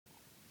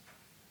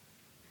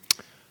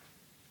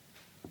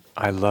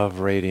I love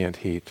radiant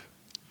heat.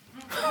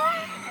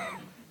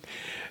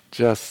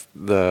 Just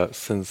the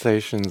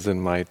sensations in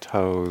my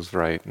toes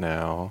right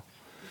now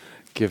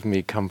give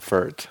me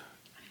comfort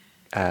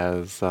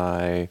as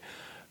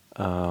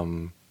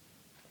um,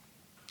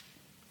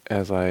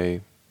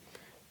 I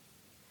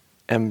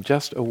am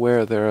just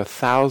aware there are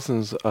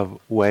thousands of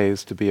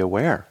ways to be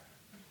aware.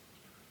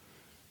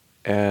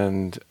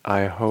 And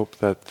I hope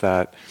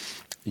that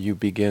you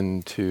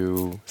begin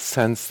to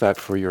sense that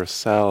for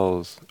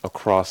yourselves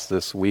across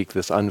this week,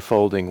 this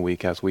unfolding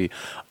week, as we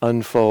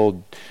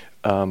unfold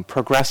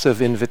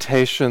progressive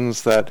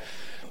invitations that,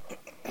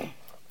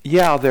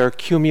 yeah, they're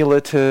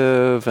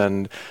cumulative,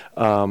 and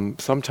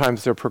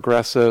sometimes they're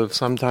progressive,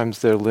 sometimes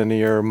they're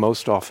linear,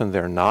 most often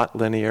they're not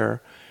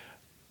linear,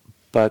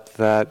 but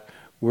that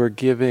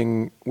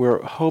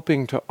we're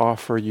hoping to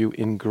offer you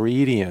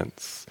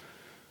ingredients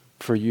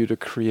for you to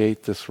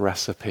create this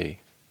recipe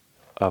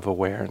of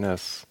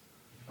awareness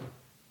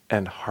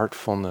and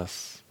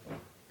heartfulness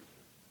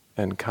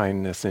and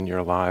kindness in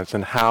your lives,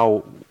 and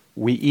how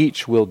we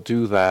each will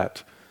do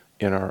that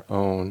in our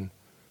own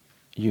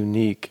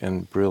unique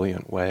and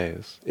brilliant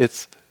ways.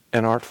 It's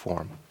an art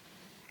form.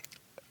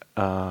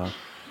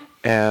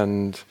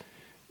 And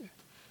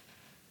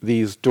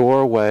these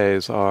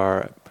doorways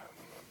are,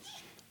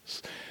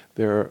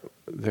 they're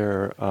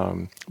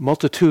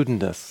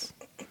multitudinous.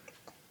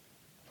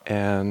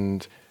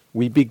 And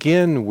we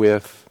begin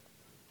with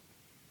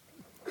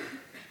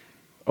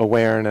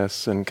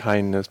awareness and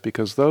kindness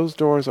because those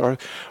doors are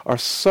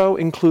so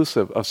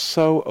inclusive, are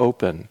so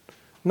open,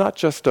 not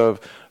just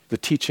of the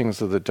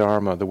teachings of the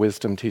Dharma, the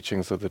wisdom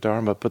teachings of the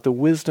Dharma, but the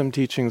wisdom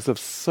teachings of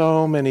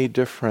so many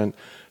different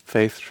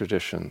faith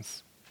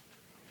traditions.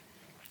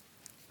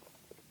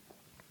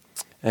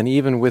 And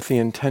even with the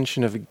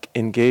intention of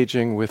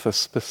engaging with a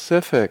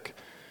specific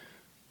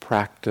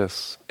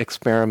practice,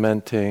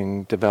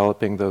 experimenting,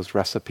 developing those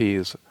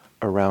recipes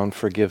around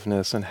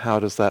forgiveness, and how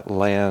does that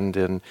land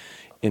in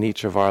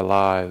each of our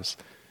lives.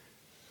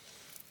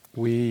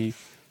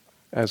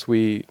 As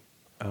we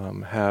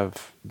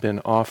have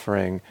been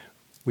offering,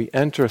 we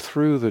enter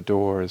through the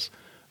doors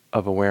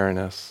of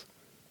awareness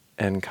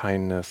and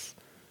kindness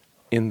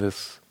in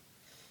this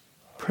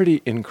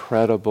pretty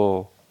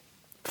incredible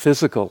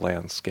physical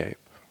landscape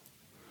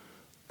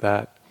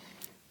that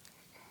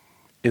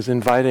is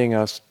inviting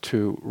us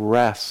to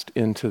rest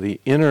into the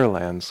inner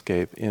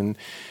landscape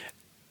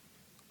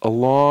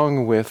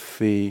along with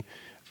the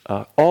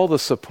all the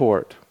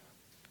support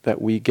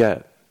that we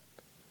get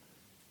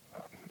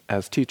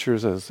as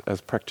teachers,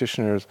 as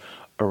practitioners,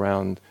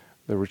 around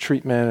the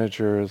retreat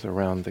managers,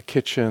 around the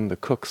kitchen, the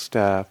cook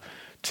staff,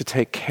 to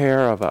take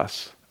care of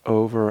us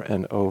over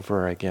and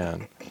over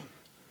again.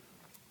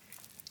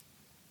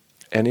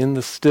 And in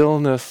the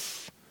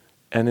stillness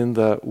and in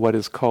the what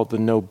is called the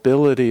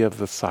nobility of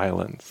the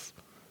silence,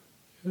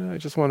 I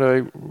just want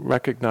to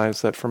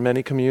recognize that for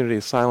many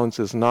communities, silence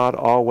is not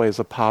always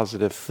a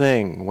positive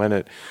thing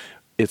when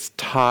it's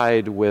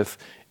tied with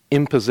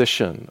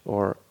imposition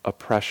or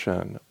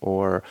oppression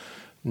or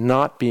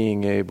not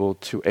being able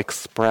to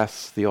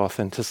express the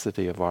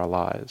authenticity of our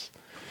lives.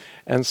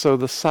 And so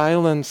the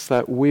silence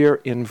that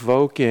we're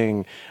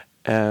invoking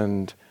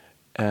and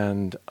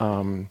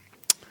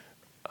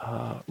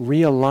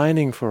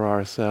realigning for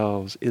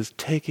ourselves is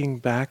taking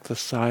back the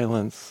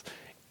silence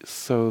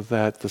so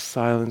that the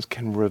silence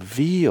can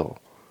reveal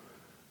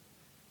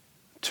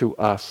to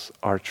us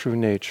our true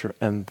nature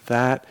and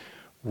that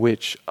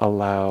which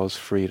allows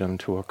freedom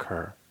to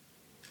occur.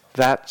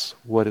 That's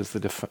what is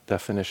the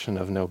definition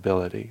of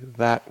nobility,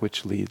 that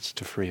which leads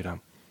to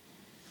freedom.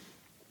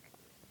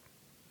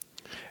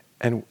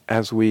 And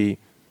as we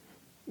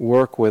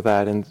work with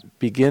that and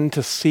begin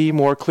to see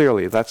more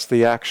clearly, that's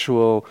the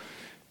actual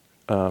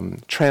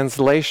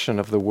translation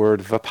of the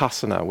word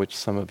vipassana, which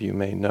some of you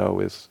may know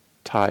is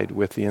tied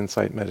with the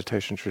insight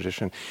meditation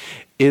tradition,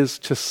 is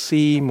to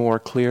see more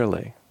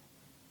clearly.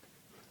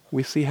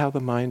 We see how the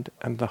mind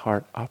and the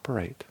heart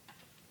operate.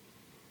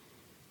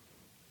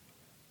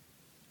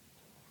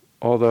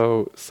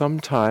 Although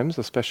sometimes,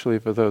 especially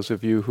for those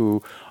of you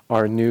who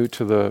are new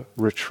to the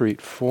retreat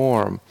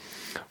form,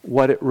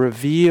 what it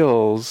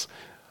reveals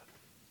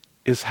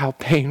is how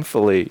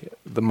painfully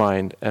the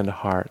mind and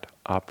heart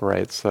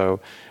operate. So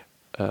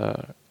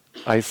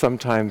I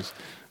sometimes,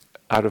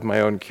 out of my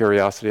own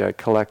curiosity, I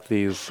collect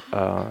these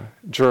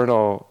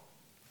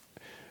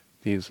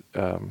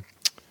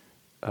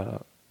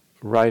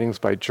writings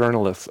by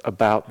journalists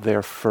about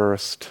their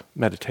first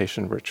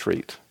meditation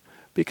retreat,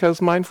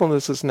 because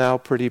mindfulness is now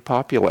pretty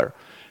popular.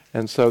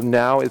 And so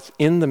now it's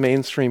in the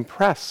mainstream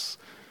press.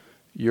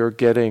 You're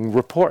getting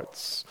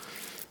reports.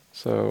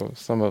 So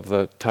some of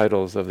the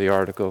titles of the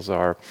articles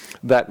are,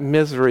 "That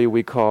Misery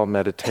We Call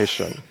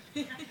Meditation,"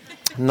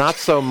 "Not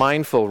So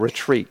Mindful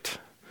Retreat,"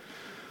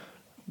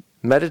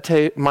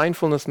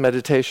 "Mindfulness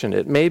Meditation,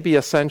 It May Be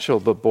Essential,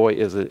 but boy,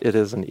 it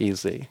isn't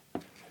easy."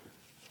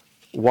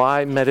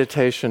 "Why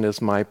Meditation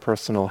is My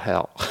Personal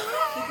Hell."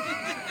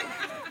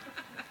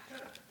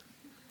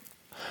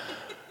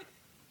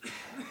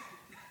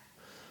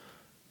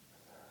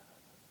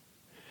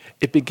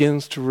 it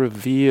begins to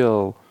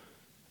reveal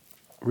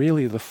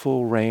really the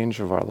full range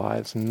of our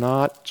lives,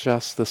 not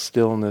just the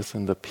stillness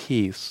and the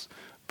peace,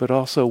 but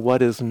also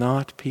what is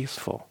not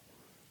peaceful,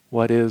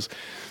 what is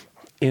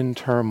in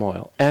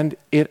turmoil. And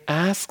it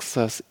asks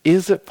us,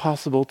 is it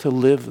possible to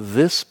live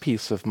this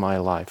piece of my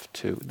life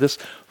too, this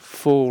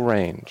full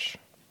range?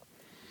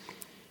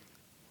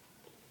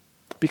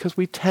 Because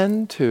we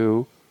tend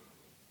to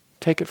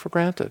take it for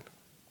granted.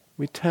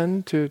 We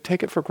tend to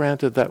take it for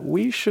granted that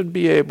we should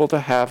be able to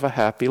have a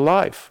happy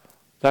life.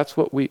 That's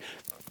what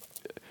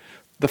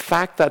the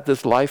fact that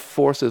this life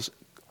force is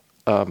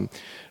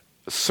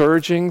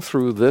surging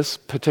through this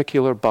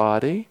particular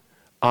body,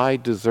 I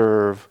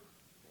deserve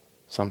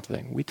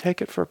something. We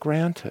take it for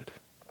granted.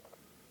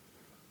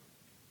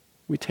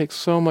 We take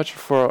so much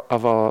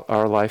of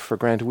our life for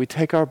granted. We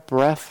take our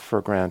breath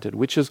for granted,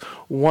 which is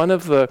one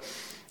of the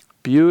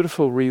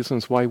beautiful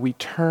reasons why we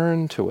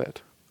turn to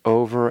it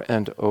over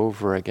and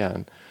over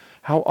again.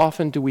 How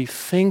often do we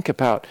think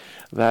about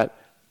that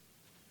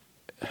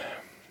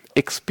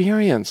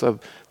experience of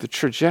the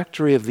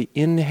trajectory of the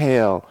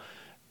inhale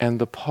and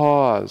the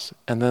pause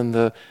and then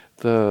the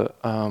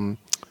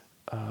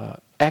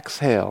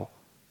exhale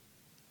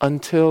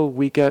until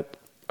we get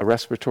a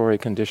respiratory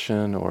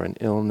condition or an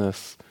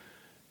illness,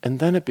 and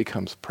then it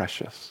becomes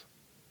precious.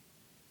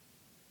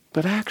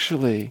 But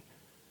actually,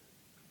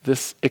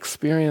 this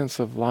experience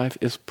of life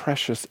is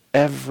precious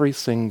every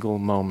single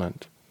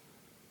moment.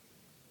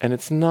 And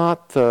it's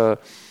not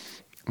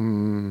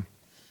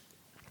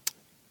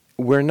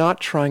we're not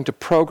trying to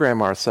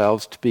program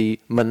ourselves to be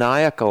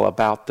maniacal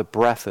about the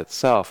breath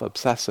itself,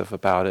 obsessive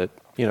about it,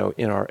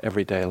 in our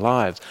everyday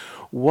lives.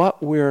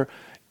 What we're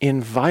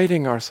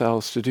inviting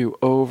ourselves to do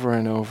over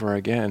and over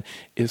again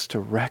is to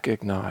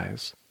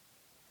recognize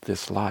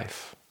this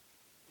life,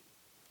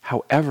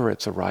 however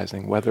it's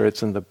arising, whether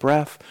it's in the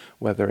breath,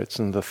 whether it's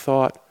in the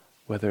thought,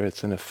 whether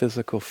it's in a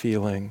physical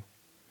feeling.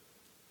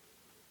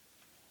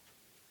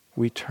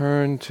 We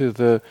turn to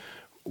the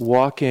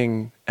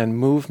walking and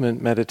movement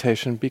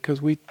meditation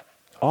because we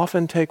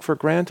often take for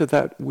granted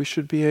that we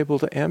should be able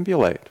to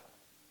ambulate.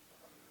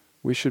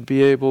 We should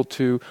be able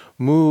to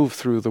move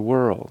through the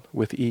world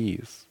with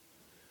ease.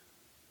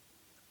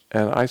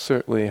 And I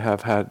certainly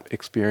have had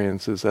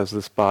experiences as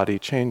this body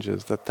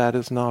changes that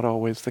is not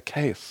always the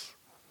case.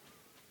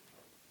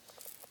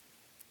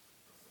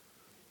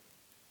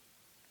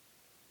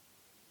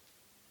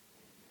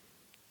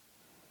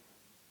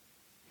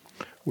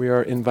 We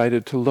are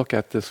invited to look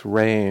at this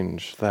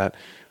range, that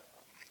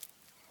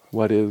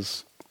what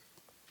is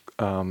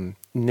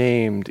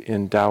named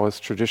in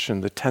Taoist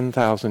tradition, the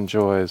 10,000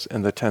 joys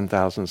and the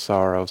 10,000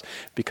 sorrows,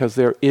 because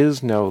there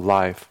is no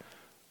life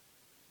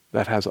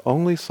that has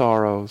only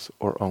sorrows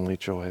or only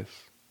joys.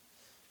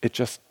 It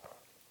just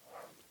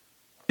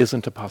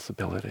isn't a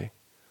possibility.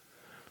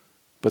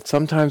 But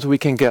sometimes we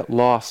can get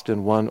lost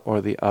in one or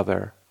the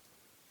other.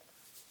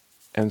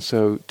 And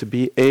so to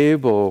be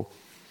able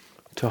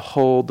to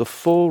hold the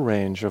full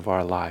range of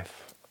our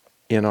life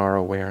in our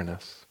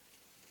awareness.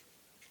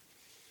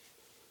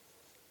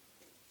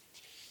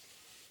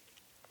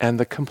 And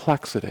the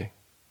complexity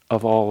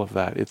of all of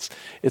that.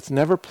 It's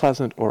never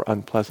pleasant or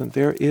unpleasant.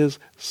 There is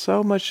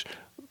so much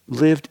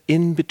lived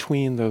in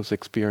between those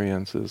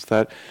experiences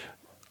that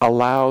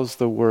allows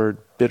the word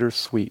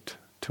bittersweet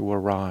to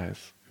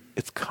arise.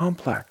 It's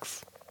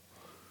complex.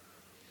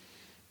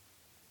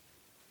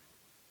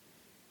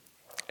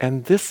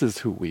 And this is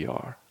who we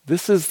are.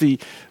 This is the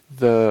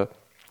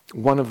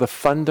one of the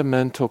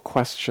fundamental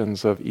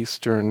questions of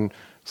Eastern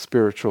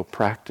spiritual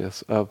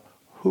practice of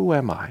who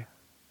am I?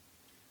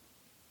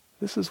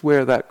 This is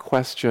where that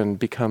question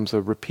becomes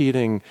a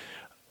repeating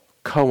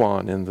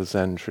koan in the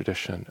Zen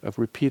tradition, a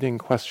repeating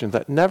question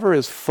that never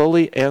is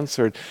fully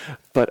answered,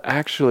 but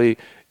actually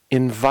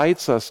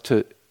invites us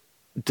to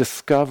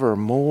discover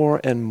more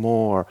and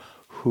more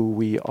who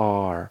we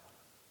are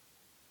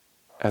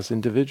as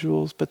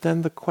individuals, but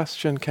then the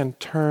question can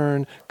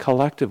turn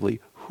collectively,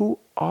 who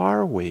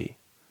are we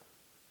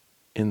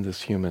in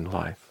this human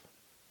life?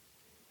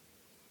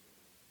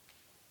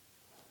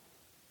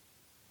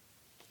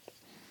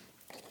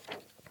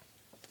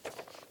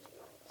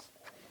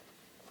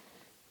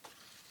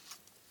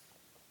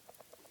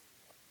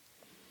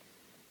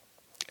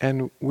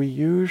 And we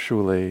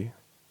usually,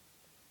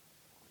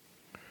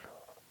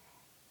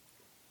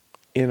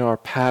 in our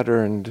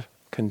patterned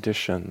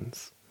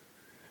conditions,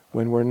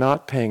 when we're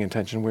not paying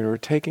attention, when we're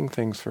taking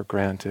things for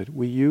granted,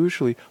 we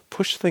usually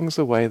push things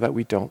away that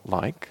we don't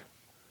like,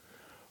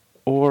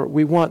 or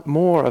we want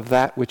more of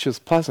that which is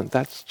pleasant.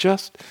 That's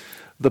just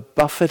the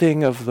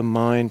buffeting of the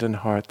mind and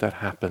heart that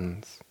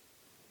happens.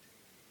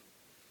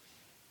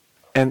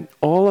 And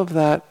all of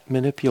that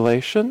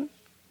manipulation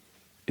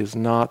is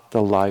not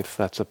the life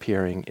that's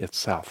appearing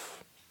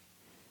itself.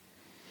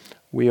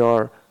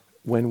 When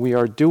we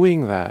are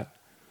doing that,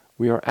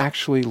 we are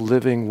actually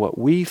living what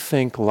we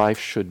think life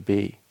should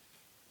be.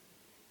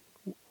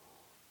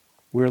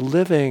 We're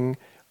living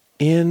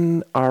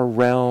in our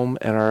realm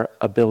and our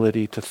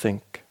ability to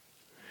think.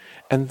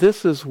 And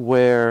this is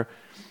where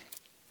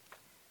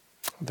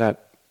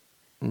that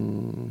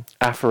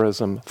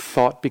aphorism,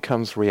 thought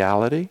becomes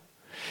reality.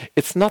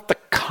 It's not the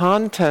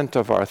content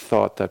of our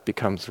thought that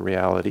becomes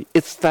reality.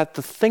 It's that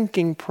the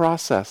thinking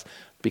process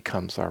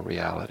becomes our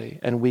reality.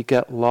 And we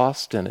get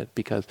lost in it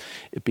because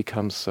it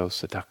becomes so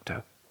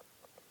seductive.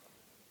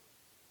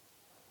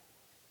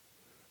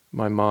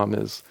 My mom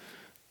is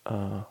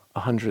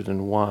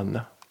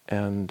 101,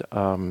 and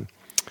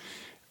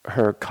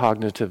her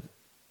cognitive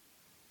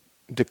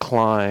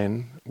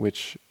decline,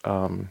 which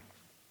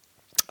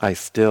I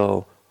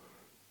still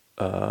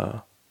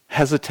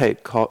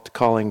hesitate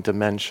calling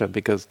dementia,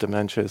 because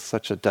dementia is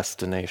such a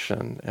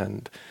destination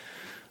and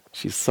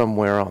she's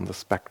somewhere on the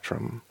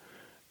spectrum.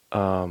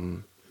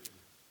 But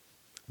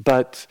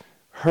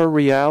her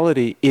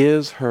reality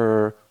is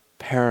her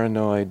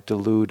paranoid,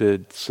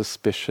 deluded,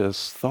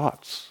 suspicious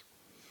thoughts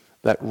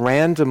that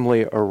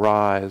randomly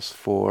arise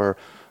for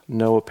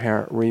no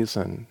apparent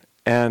reason.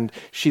 And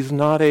she's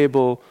not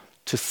able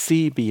to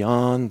see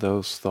beyond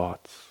those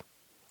thoughts.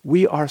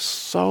 We are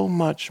so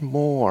much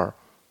more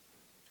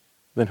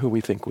than who we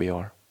think we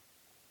are.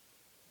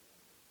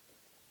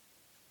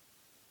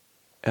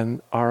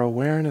 And our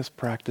awareness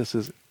practice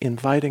is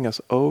inviting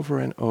us over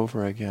and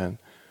over again.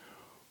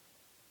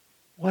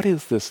 What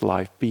is this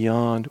life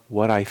beyond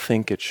what I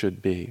think it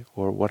should be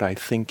or what I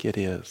think it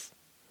is?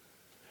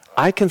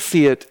 I can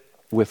see it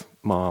with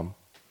Mom.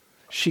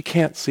 She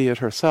can't see it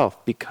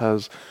herself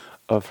because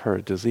of her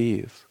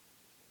disease.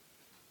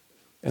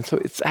 And so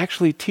it's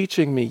actually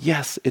teaching me,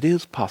 yes, it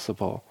is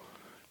possible.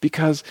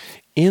 Because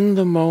in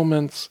the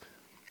moments,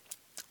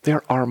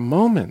 there are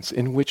moments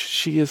in which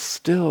she is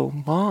still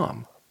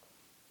Mom.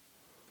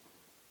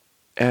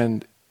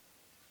 And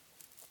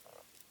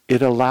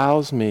it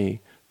allows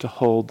me to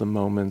hold the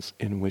moments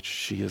in which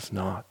she is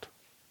not.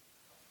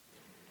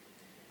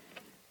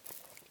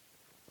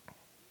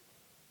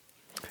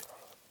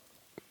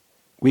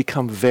 We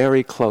come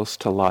very close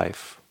to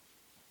life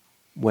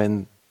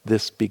when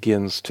this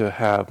begins to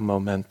have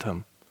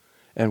momentum.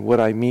 And what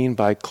I mean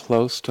by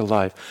close to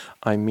life,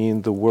 I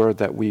mean the word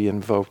that we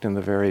invoked in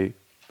the very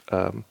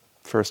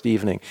first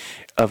evening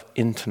of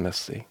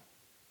intimacy.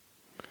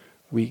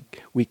 We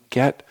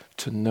get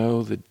to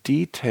know the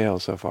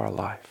details of our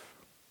life.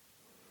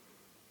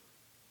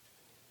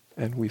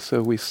 And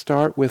so we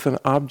start with an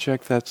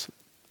object that's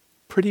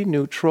pretty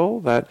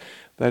neutral, that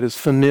is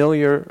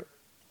familiar,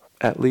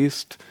 at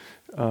least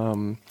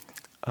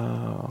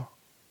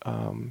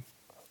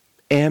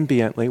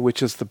ambiently,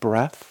 which is the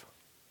breath.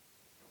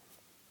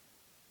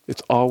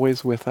 It's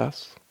always with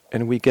us,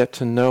 and we get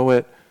to know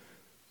it,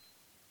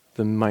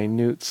 the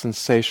minute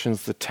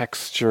sensations, the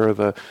texture,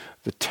 the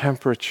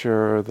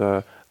temperature,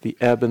 the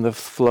ebb and the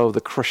flow, the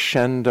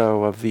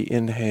crescendo of the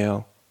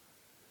inhale.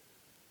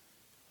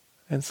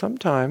 And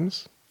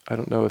sometimes, I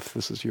don't know if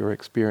this is your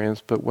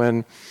experience, but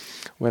when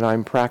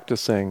I'm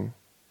practicing,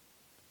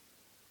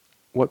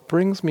 what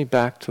brings me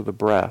back to the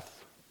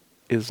breath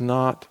is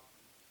not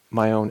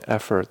my own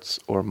efforts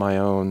or my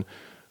own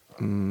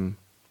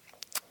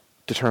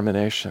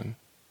determination.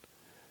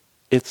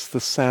 It's the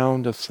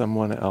sound of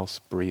someone else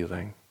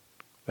breathing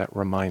that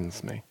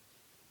reminds me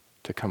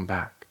to come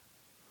back.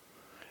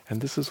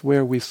 And this is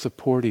where we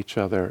support each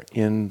other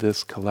in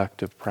this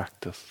collective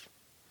practice.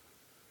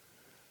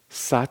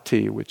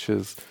 Sati, which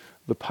is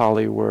the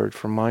Pali word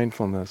for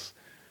mindfulness,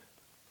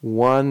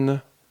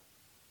 one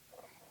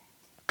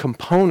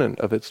component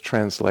of its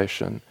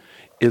translation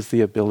is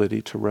the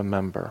ability to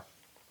remember.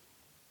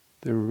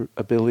 The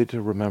ability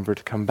to remember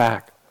to come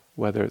back,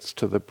 whether it's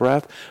to the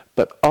breath,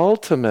 but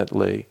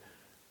ultimately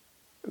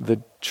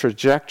the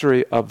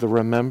trajectory of the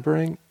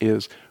remembering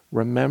is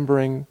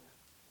remembering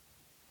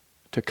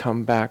to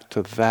come back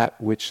to that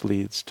which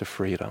leads to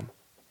freedom.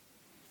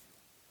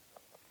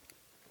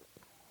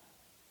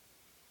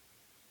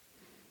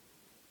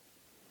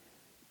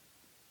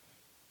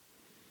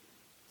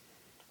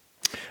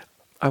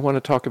 I want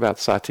to talk about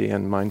sati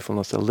and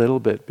mindfulness a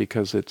little bit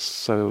because it's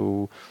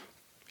so,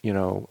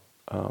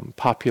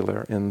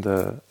 popular in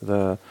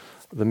the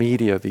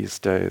media these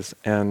days,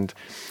 and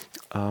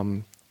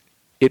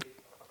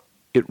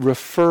it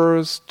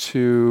refers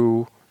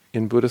to,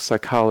 in Buddhist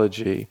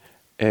psychology,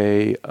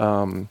 a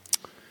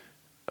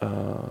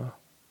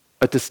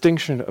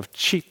distinction of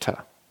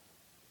citta,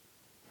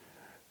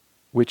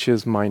 which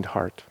is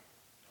mind-heart.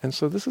 And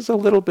so this is a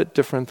little bit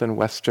different than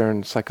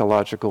Western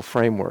psychological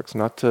frameworks.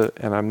 And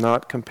I'm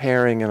not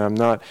comparing, and I'm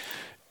not,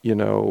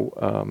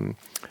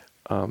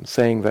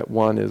 saying that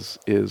one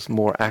is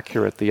more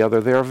accurate than the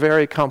other. They are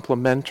very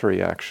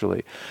complementary,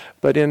 actually.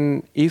 But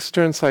in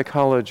Eastern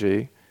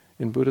psychology,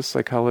 in Buddhist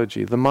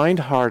psychology, the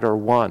mind-heart are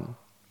one.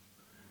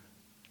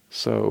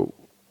 So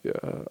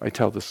I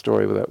tell the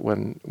story that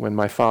when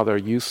my father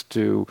used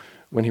to,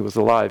 when he was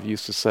alive,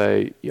 used to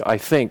say, I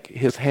think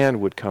his hand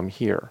would come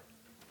here,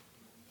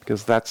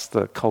 because that's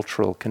the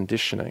cultural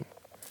conditioning.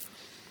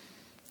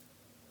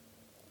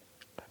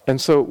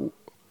 And so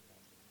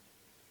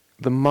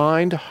the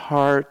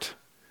mind-heart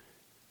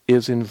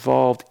is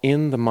involved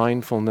in the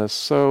mindfulness.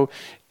 So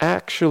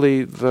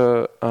actually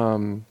the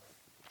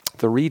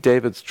Reed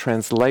David's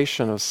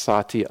translation of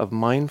sati, of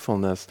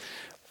mindfulness,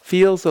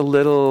 feels a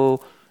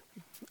little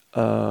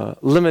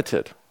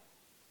limited,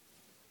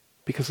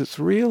 because it's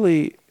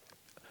really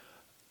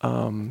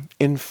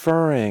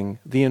inferring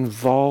the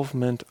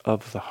involvement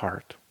of the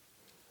heart.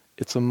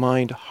 It's a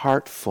mind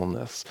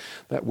heartfulness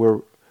that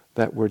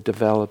we're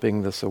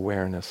developing this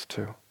awareness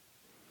to.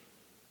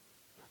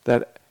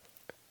 That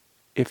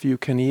if you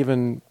can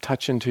even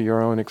touch into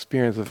your own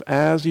experience of,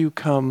 as you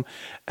come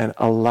and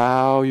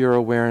allow your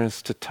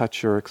awareness to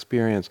touch your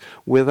experience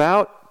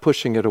without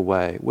pushing it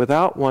away,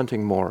 without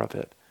wanting more of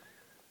it,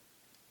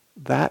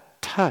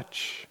 that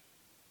touch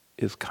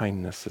is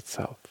kindness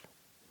itself.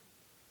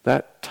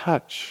 That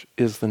touch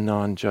is the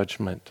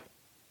non-judgment.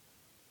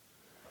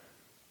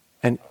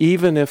 And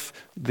even if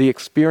the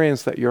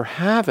experience that you're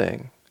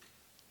having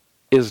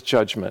is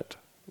judgment,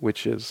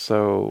 which is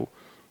so,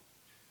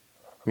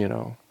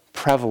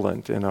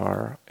 prevalent in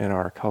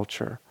our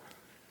culture,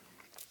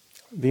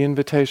 the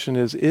invitation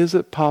is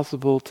it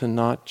possible to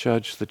not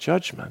judge the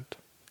judgment?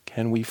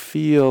 Can we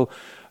feel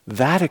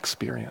that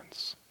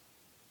experience?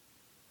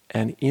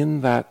 And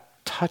in that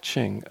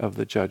touching of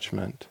the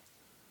judgment,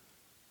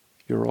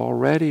 you're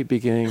already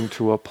beginning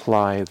to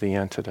apply the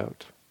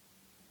antidote.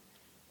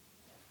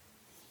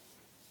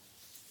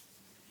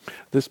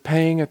 This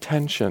paying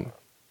attention,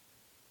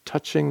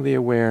 touching the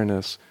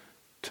awareness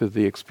to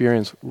the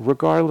experience,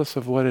 regardless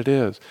of what it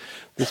is,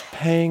 this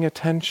paying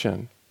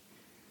attention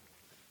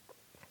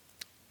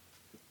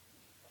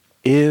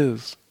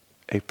is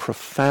a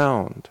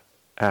profound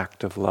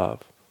act of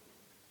love.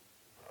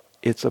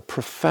 It's a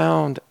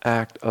profound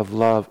act of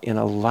love in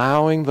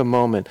allowing the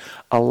moment,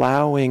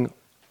 allowing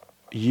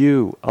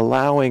you,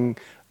 allowing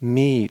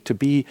me to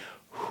be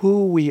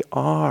who we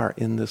are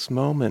in this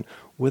moment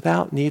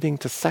without needing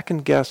to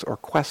second guess or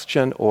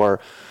question or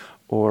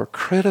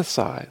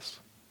criticize.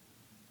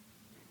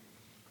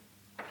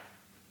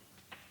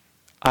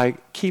 I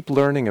keep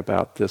learning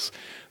about this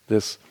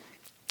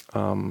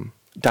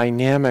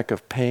dynamic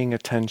of paying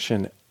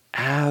attention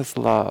as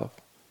love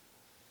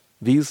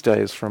these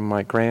days from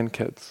my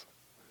grandkids.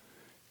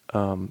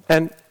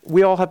 And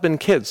we all have been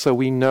kids, so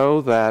we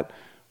know that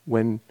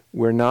when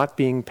we're not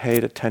being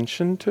paid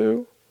attention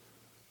to,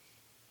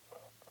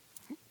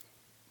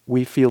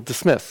 we feel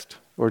dismissed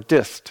or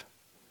dissed.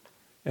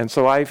 And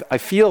so I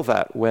feel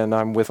that when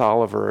I'm with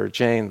Oliver or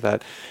Jane,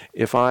 that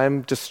if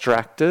I'm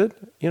distracted,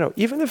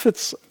 even if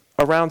it's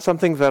around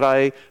something that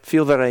I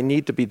feel that I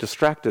need to be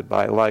distracted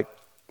by, like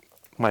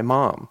my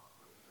mom,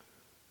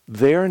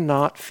 they're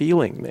not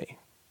feeling me.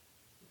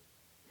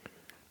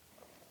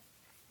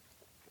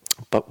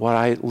 But what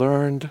I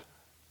learned,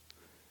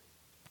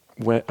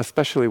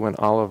 especially when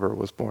Oliver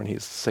was born,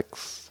 he's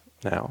 6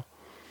 now,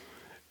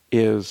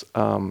 is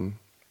of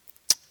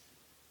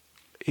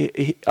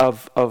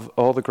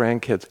all the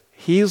grandkids,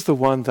 he's the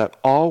one that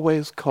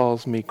always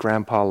calls me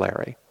Grandpa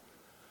Larry.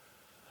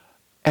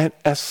 And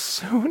as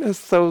soon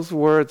as those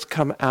words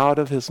come out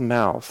of his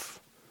mouth,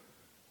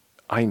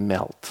 I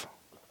melt.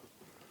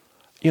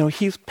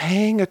 He's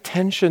paying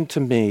attention to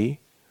me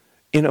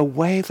in a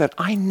way that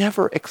I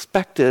never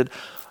expected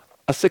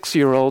a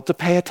 6-year-old to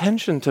pay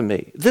attention to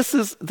me. This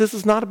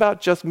is not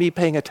about just me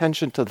paying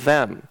attention to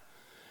them.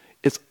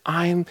 It's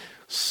I'm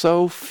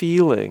so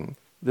feeling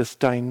this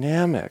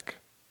dynamic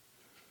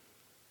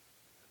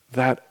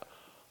that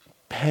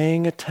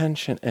paying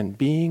attention and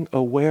being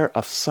aware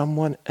of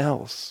someone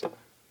else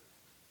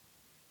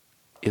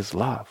is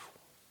love.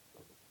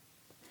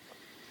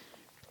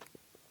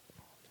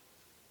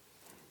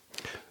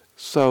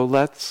 So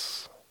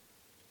let's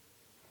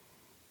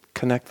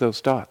connect those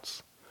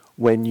dots.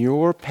 When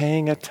you're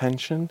paying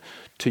attention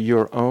to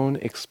your own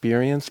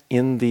experience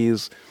in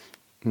these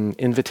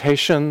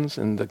invitations,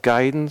 in the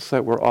guidance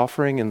that we're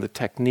offering, in the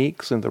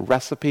techniques, in the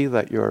recipe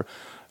that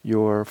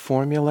you're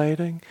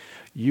formulating,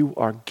 you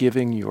are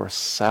giving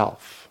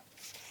yourself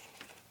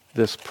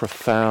this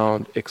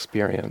profound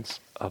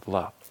experience of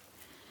love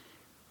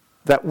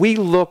that we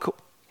look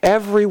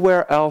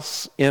everywhere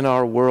else in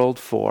our world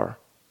for.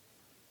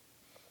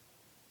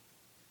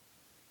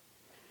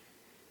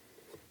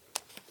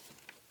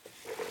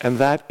 And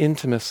that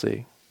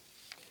intimacy,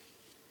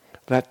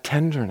 that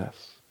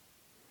tenderness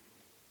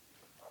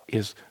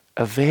is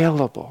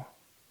available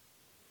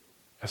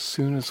as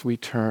soon as we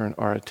turn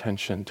our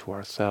attention to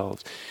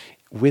ourselves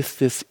with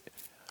this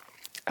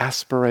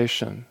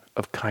aspiration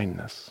of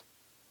kindness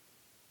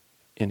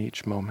in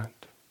each moment.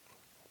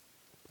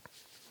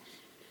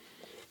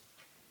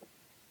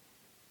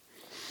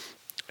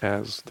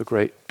 As the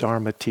great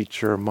Dharma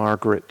teacher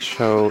Margaret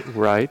Cho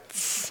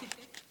writes,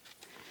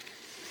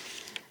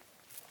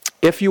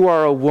 if you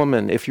are a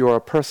woman, if you are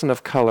a person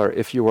of color,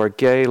 if you are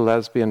gay,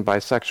 lesbian,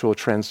 bisexual,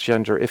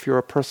 transgender, if you're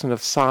a person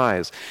of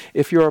size,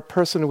 if you're a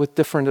person with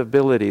different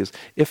abilities,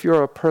 if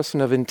you're a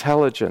person of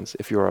intelligence,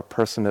 if you're a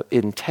person of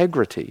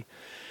integrity,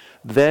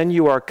 then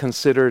you are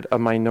considered a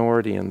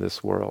minority in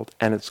this world,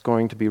 and it's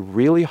going to be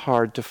really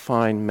hard to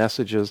find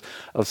messages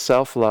of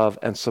self-love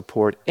and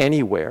support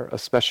anywhere,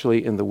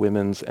 especially in the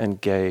women's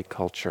and gay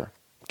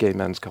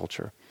men's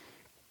culture.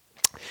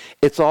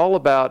 It's all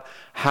about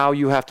how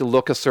you have to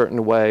look a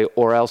certain way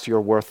or else you're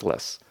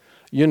worthless.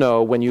 You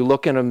know, when you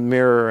look in a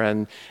mirror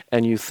and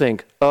you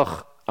think,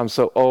 ugh, I'm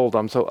so old,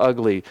 I'm so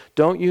ugly.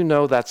 Don't you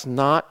know that's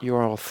not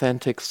your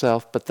authentic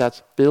self, but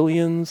that's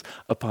billions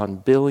upon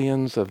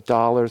billions of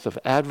dollars of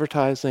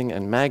advertising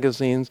and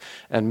magazines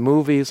and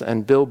movies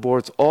and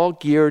billboards, all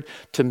geared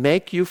to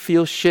make you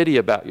feel shitty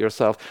about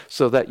yourself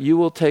so that you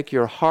will take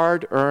your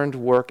hard-earned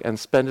work and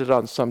spend it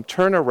on some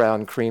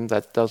turnaround cream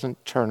that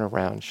doesn't turn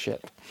around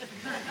shit.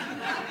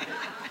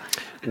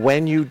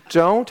 When you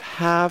don't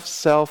have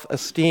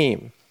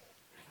self-esteem,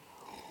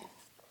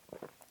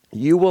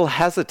 you will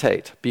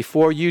hesitate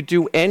before you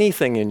do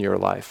anything in your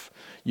life.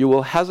 You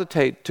will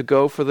hesitate to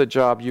go for the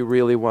job you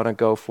really want to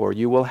go for.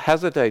 You will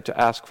hesitate to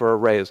ask for a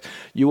raise.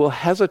 You will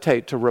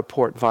hesitate to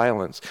report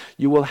violence.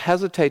 You will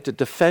hesitate to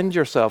defend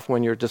yourself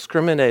when you're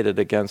discriminated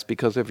against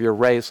because of your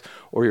race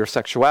or your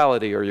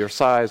sexuality or your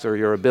size or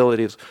your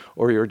abilities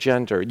or your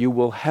gender. You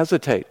will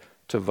hesitate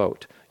to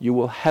vote. You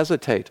will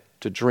hesitate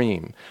to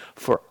dream.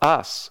 For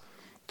us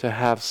to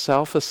have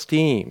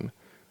self-esteem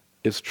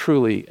is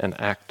truly an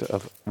act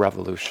of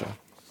revolution.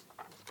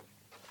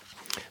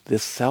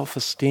 This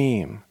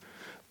self-esteem,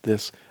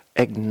 this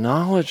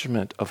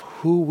acknowledgement of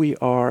who we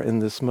are in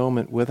this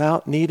moment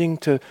without needing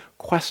to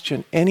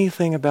question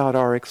anything about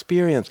our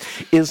experience,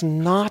 is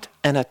not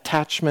an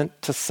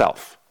attachment to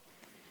self.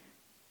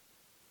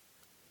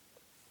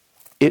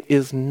 It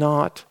is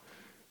not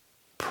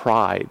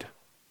pride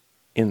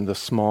in the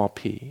small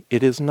p.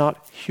 It is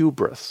not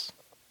hubris.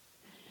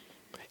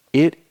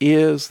 It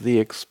is the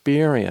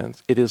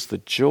experience, it is the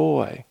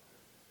joy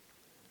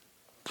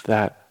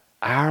that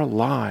our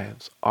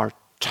lives are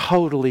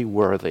totally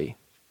worthy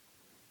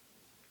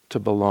to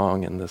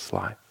belong in this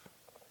life.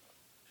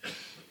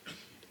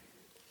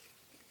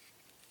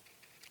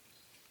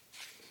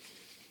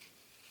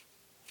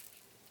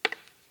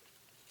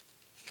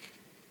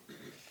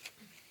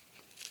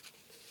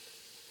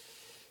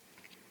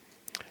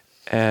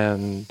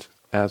 And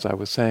as I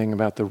was saying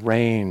about the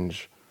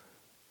range,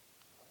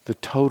 the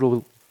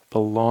total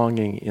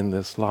belonging in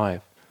this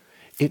life,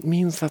 it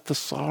means that the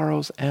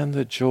sorrows and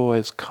the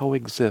joys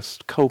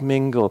coexist,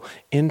 commingle,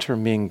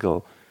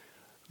 intermingle,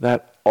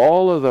 that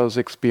all of those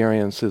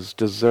experiences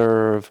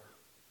deserve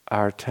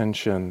our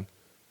attention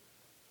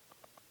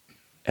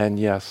and,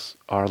 yes,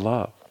 our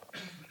love.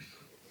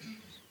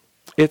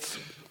 It's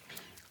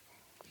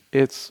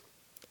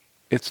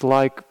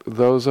like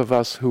those of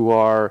us who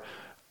are,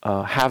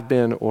 have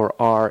been or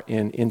are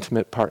in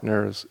intimate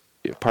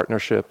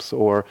partnerships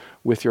or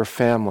with your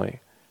family.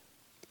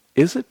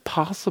 Is it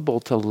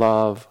possible to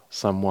love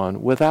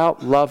someone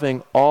without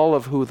loving all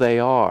of who they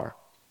are?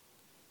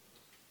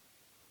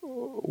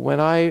 When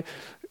I'm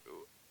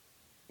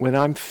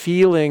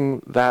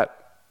feeling that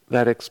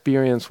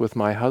experience with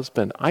my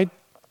husband, I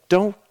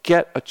don't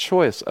get a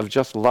choice of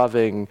just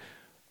loving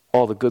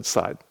all the good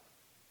side.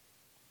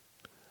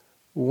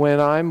 When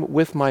I'm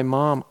with my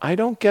mom, I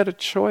don't get a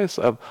choice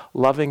of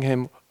loving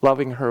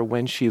her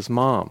when she's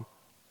mom.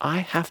 I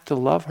have to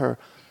love her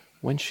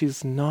when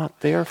she's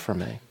not there for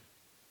me.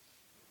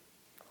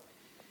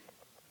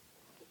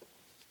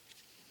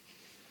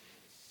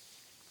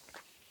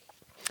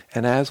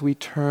 And as we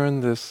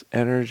turn this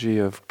energy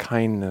of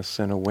kindness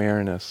and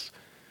awareness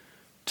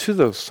to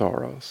those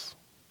sorrows,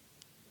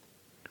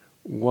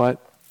 what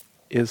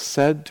is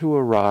said to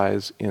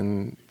arise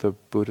in the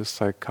Buddhist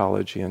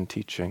psychology and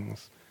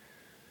teachings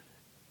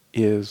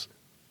is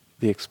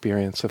the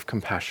experience of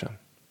compassion.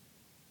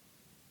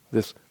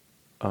 This,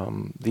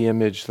 the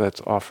image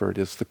that's offered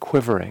is the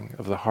quivering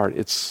of the heart.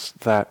 It's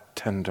that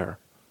tender,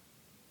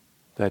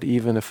 that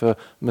even if a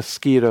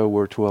mosquito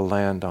were to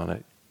land on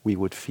it, we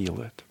would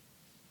feel it.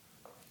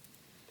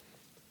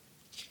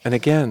 And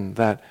again,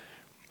 that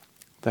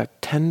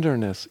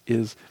tenderness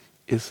is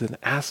an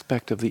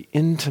aspect of the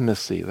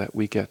intimacy that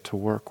we get to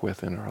work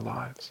with in our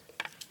lives.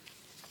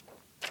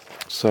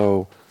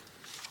 So,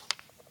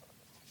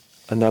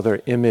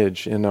 another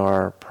image in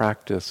our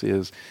practice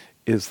is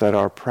that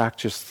our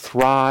practice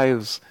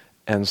thrives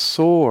and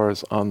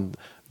soars on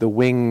the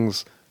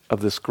wings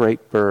of this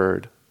great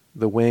bird,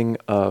 the wing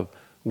of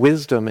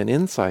wisdom and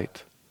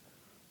insight,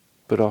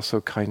 but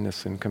also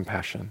kindness and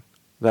compassion.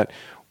 That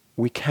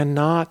we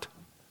cannot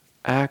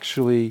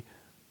actually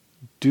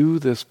do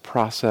this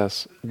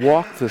process,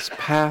 walk this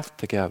path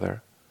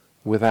together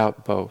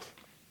without both.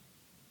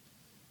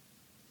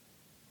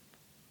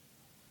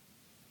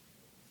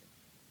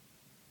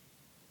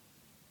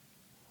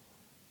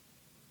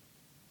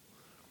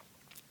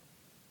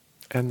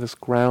 And this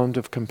ground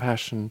of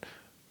compassion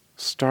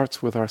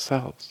starts with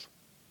ourselves.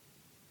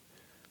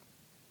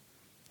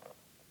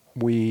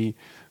 We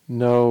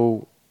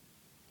know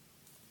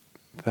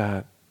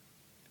that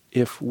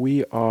if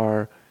we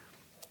are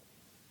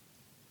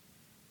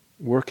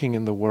working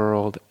in the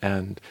world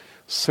and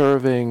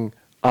serving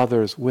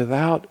others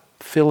without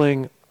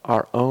filling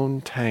our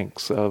own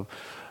tanks of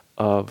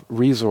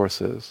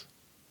resources,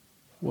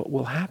 what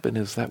will happen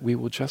is that we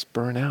will just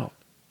burn out.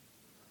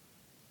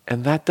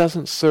 And that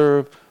doesn't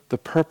serve the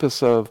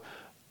purpose of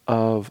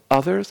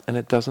others, and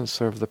it doesn't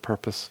serve the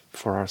purpose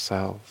for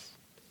ourselves.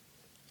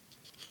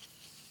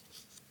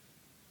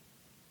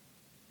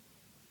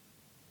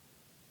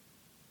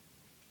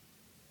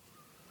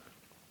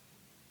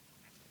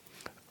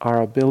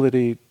 our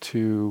ability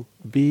to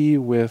be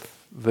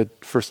with the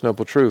First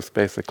Noble Truth,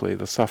 basically,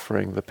 the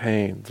suffering, the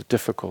pain, the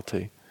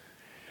difficulty,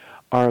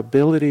 our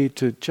ability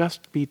to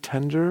just be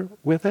tender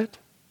with it,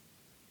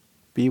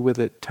 be with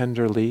it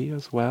tenderly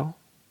as well,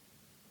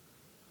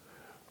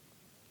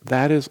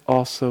 that is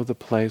also the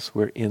place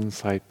where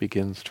insight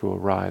begins to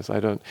arise.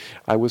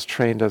 I was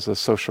trained as a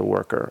social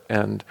worker,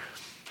 and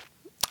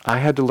I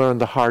had to learn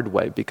the hard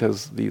way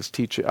because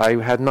I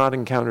had not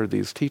encountered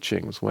these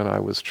teachings when I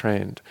was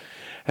trained.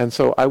 And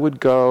so I would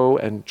go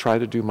and try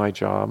to do my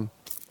job.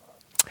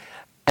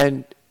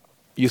 And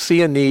you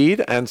see a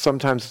need, and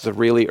sometimes it's a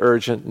really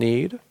urgent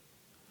need.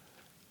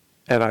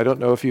 And I don't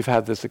know if you've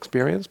had this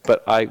experience,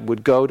 but I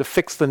would go to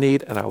fix the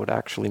need, and I would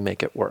actually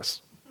make it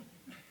worse.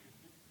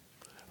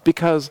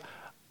 Because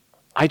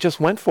I just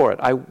went for it.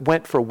 I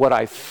went for what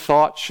I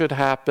thought should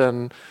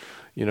happen,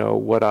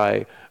 what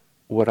I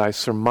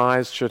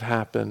surmised should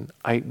happen.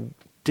 I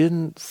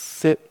didn't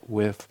sit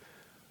with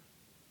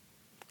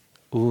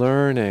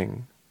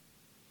learning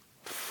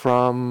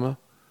from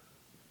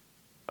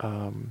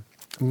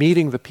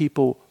meeting the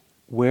people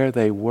where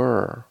they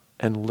were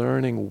and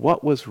learning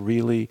what was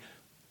really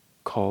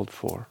called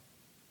for.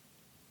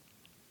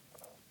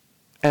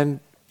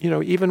 And,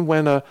 even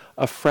when a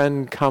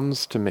friend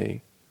comes to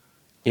me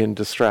in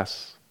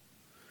distress,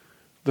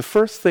 the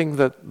first thing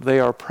that they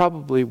are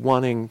probably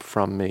wanting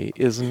from me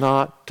is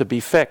not to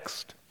be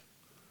fixed,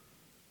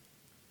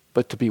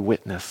 but to be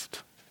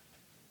witnessed,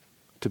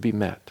 to be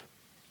met.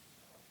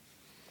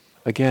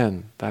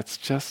 Again, that's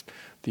just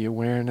the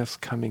awareness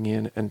coming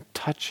in and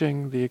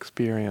touching the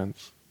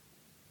experience,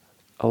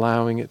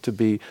 allowing it to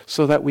be,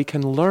 so that we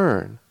can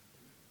learn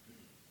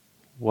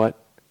what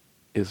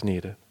is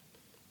needed.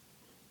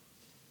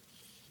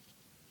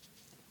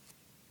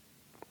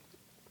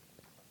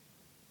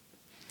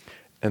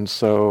 And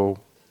so,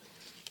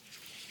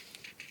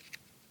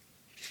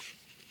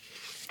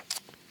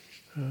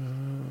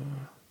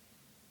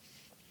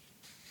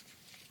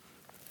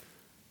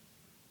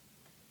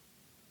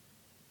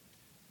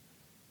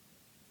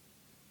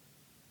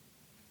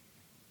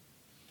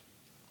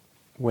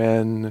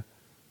 when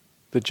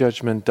the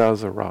judgment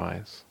does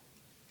arise,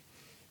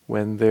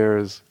 when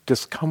there's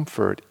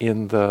discomfort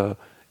in the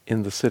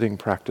sitting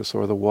practice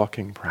or the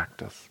walking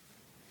practice,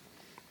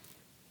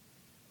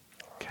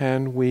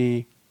 can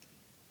we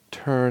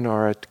turn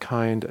our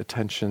kind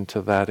attention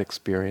to that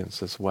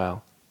experience as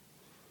well?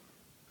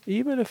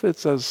 Even if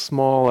it's as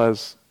small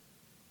as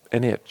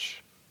an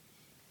itch.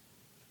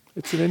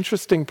 It's an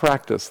interesting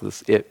practice,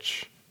 this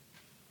itch.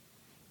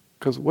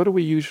 Because what do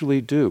we usually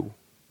do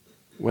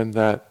when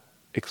that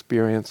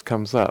experience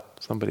comes up?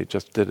 Somebody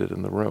just did it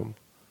in the room.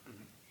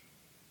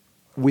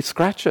 We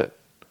scratch it.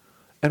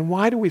 And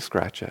why do we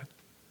scratch it?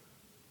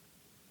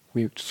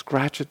 We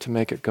scratch it to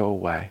make it go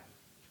away.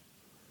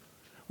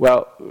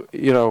 Well,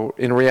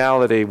 in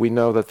reality, we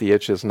know that the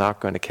itch is not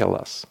going to kill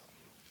us.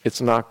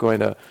 It's not going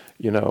to,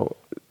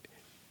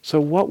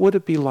 So what would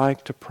it be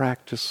like to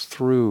practice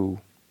through?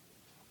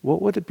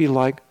 What would it be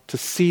like to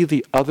see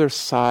the other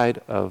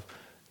side of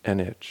an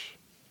itch?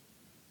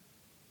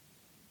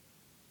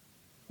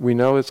 We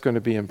know it's going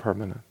to be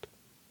impermanent.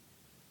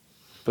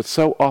 But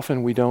so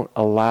often we don't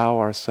allow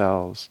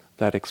ourselves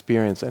that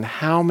experience. And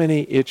how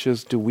many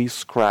itches do we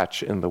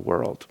scratch in the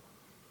world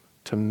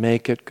to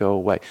make it go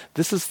away?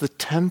 This is the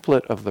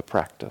template of the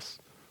practice.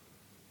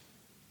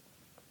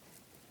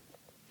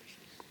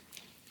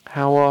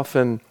 How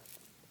often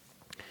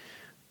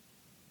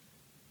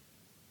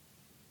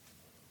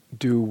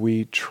do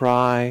we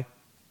try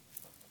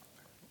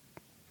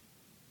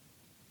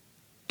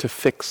to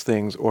fix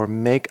things or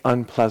make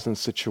unpleasant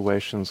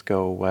situations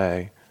go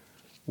away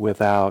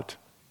without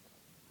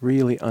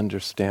really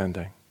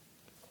understanding?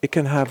 It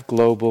can have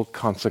global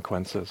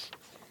consequences.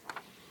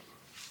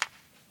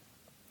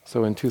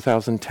 So in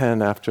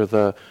 2010, after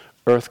the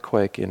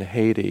earthquake in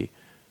Haiti,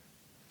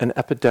 an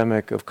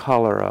epidemic of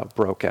cholera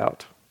broke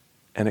out,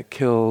 and it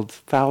killed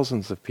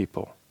thousands of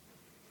people,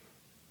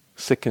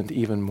 sickened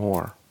even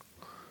more.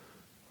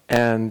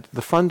 And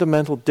the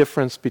fundamental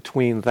difference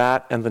between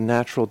that and the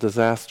natural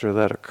disaster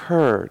that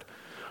occurred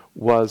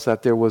was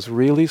that there was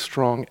really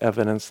strong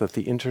evidence that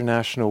the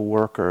international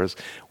workers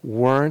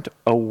weren't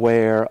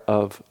aware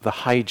of the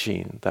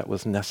hygiene that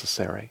was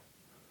necessary,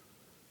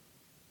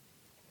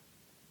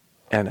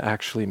 and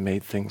actually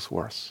made things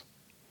worse.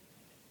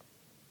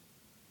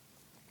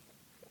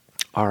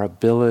 Our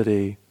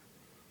ability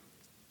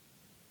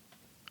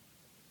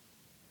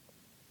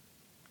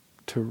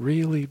to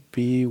really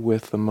be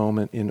with the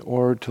moment in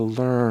order to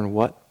learn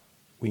what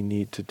we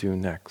need to do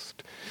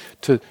next.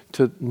 To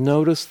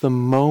notice the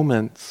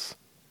moments,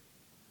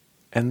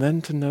 and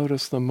then to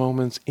notice the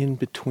moments in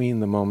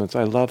between the moments.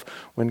 I love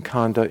when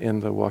Kanda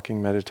in the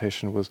walking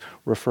meditation was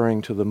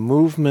referring to the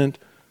movement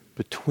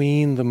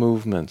between the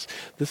movements.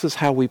 This is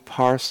how we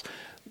parse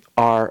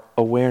our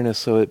awareness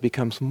so it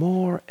becomes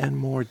more and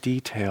more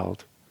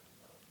detailed.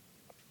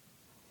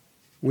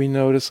 We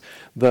notice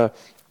the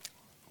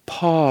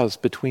pause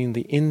between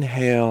the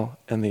inhale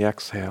and the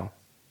exhale.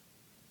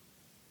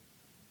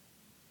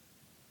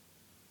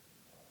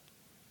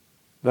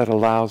 that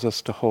allows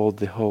us to hold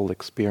the whole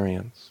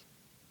experience.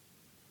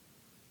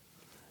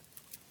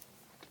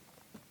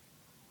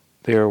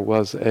 There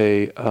was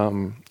a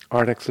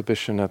art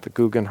exhibition at the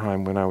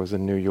Guggenheim when I was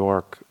in New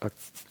York, I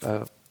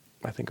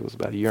think it was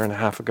about a year and a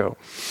half ago.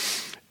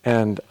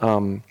 And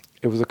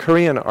it was a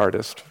Korean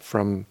artist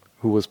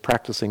who was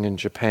practicing in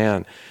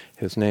Japan.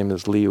 His name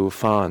is Liu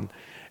Fan.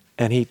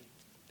 And he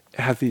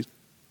had these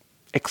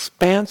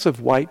expansive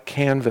white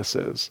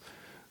canvases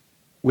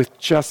with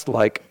just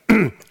like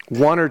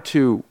one or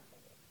two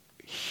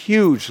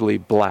hugely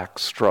black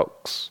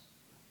strokes.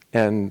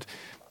 And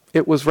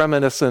it was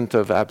reminiscent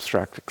of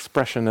abstract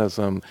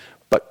expressionism,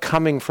 but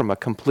coming from a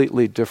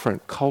completely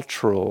different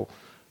cultural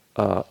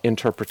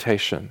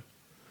interpretation.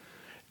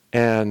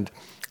 And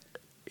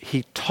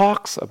he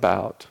talks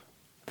about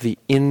the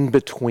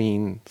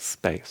in-between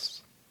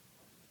space.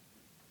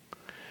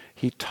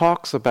 He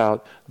talks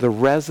about the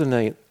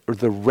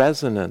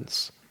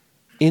resonance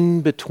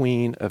in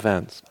between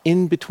events,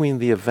 in between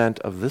the event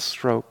of this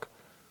stroke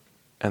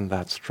and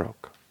that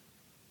stroke.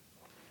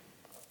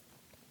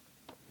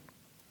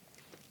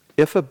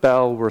 If a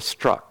bell were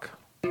struck,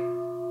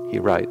 he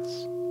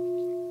writes,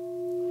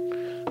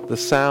 the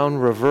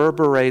sound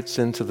reverberates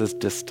into the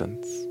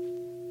distance.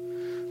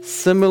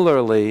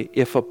 Similarly,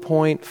 if a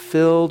point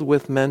filled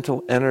with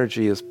mental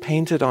energy is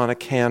painted on a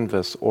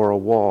canvas or a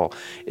wall,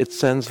 it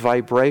sends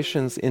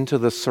vibrations into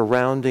the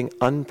surrounding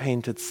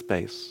unpainted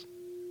space.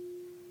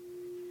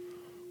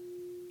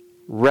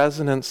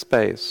 Resonant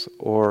space,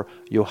 or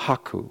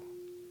yohaku,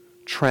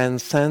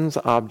 transcends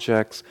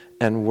objects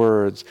and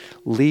words,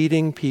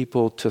 leading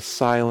people to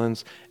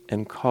silence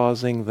and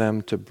causing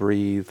them to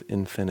breathe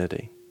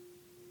infinity.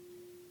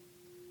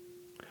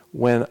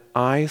 When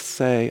I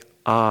say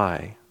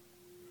I,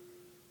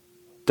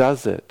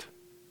 does it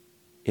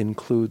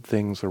include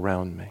things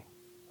around me?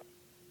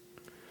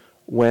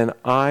 When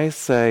I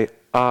say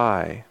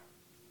I,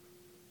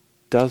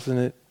 doesn't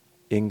it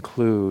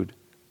include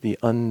the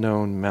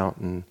unknown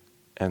mountain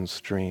and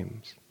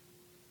streams?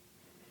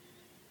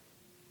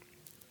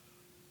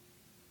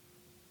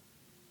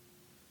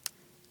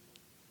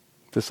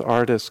 This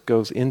artist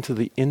goes into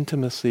the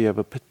intimacy of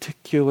a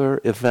particular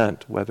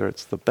event, whether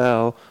it's the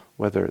bell,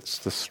 whether it's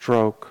the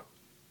stroke,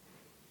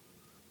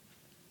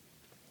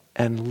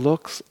 and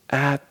looks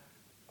at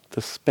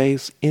the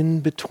space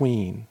in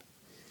between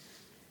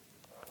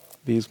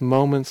these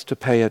moments to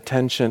pay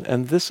attention.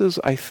 And this is,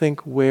 I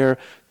think, where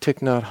Thich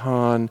Nhat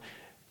Hanh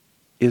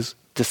is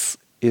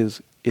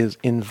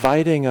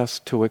inviting us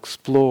to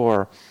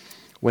explore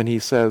when he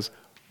says,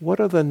 what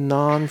are the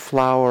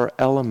non-flower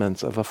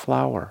elements of a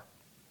flower?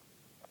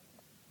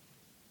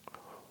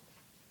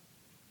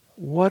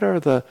 What are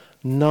the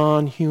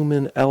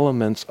non-human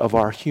elements of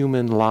our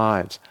human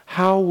lives?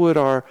 How would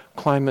our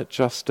climate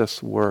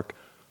justice work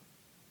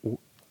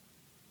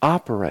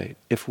operate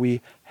if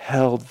we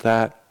held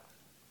that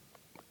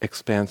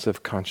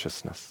expansive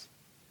consciousness?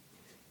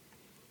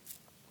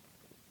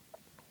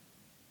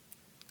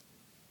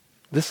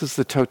 This is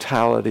the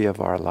totality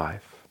of our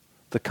life,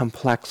 the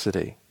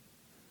complexity.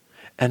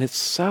 And it's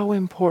so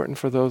important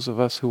for those of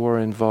us who are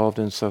involved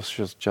in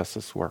social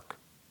justice work.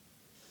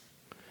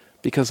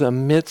 Because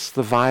amidst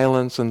the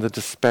violence and the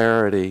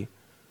disparity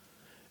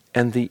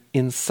and the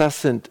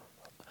incessant,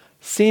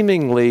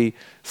 seemingly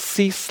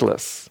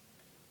ceaseless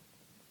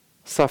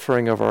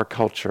suffering of our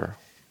culture,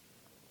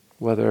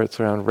 whether it's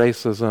around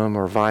racism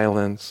or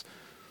violence,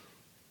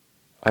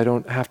 I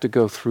don't have to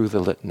go through the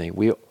litany.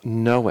 We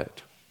know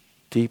it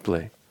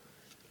deeply.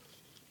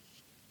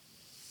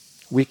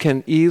 We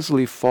can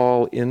easily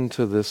fall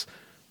into this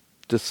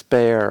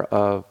despair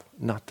of,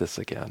 not this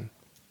again.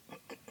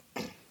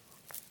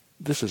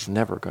 This is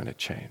never going to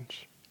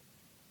change.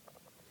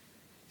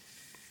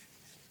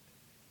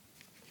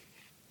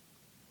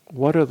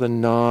 What are the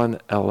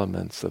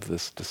non-elements of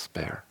this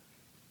despair?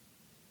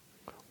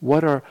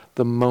 What are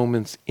the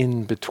moments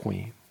in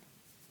between?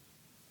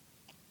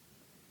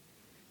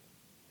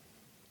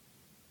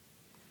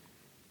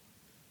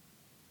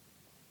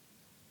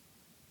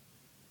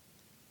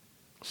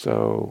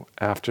 So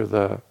after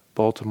the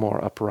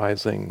Baltimore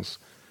uprisings,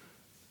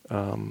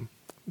 I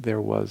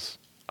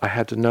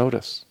had to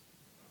notice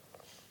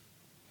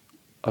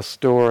a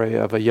story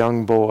of a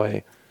young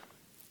boy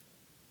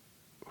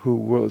who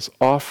was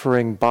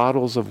offering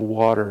bottles of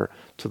water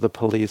to the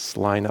police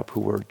lineup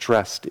who were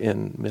dressed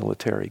in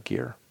military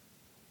gear.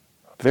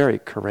 Very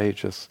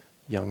courageous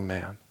young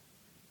man.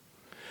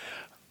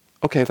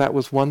 Okay, that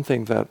was one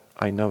thing that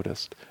I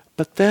noticed.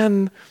 But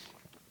then,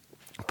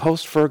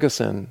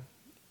 post-Ferguson,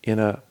 in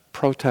a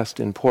protest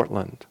in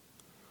Portland,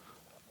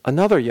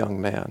 another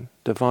young man,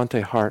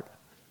 Devonte Hart,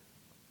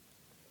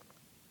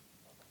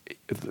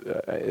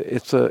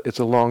 it's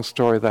a long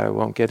story that I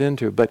won't get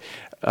into, but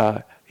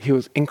he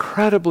was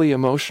incredibly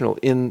emotional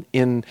in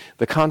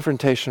the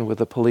confrontation with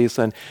the police,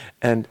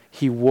 and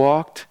he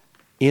walked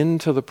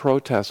into the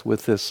protest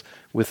with this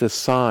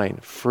sign,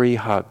 "Free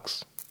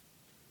hugs."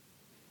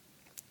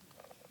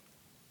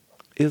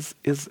 Is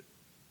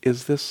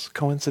this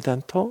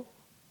coincidental?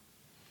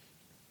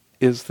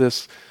 Is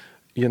this,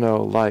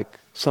 like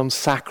some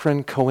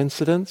saccharine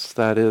coincidence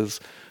that is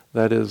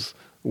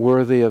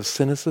worthy of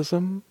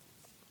cynicism?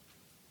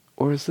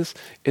 Or is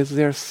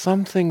there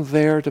something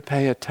there to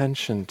pay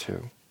attention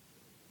to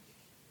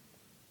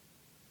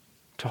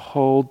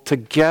hold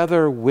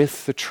together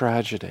with the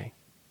tragedy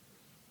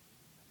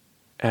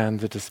and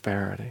the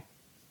disparity?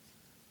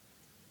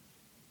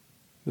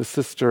 The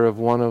sister of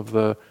one of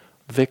the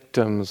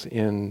victims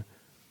in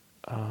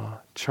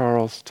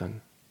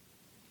Charleston,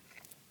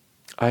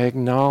 I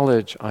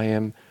acknowledge I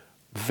am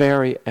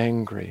very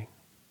angry,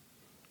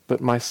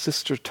 but my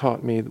sister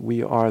taught me that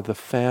we are the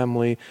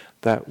family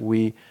that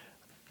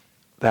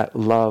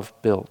love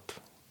built.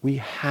 We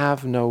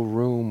have no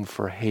room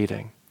for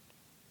hating.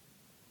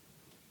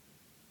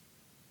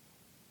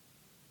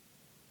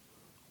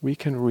 We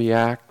can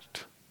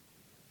react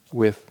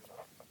with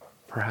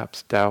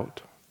perhaps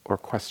doubt or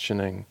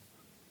questioning.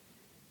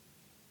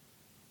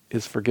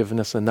 Is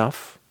forgiveness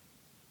enough?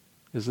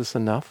 Is this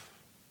enough?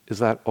 Is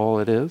that all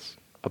it is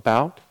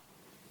about?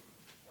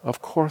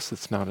 Of course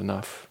it's not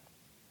enough.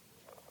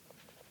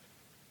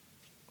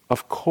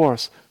 Of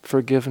course,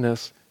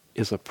 forgiveness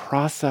is a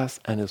process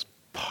and is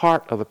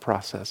part of the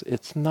process.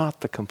 It's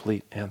not the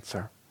complete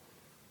answer.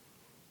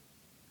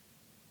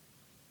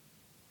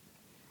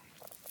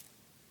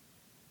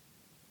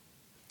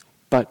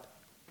 But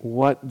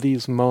what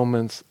these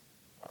moments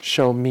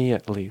show me,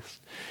 at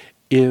least,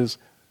 is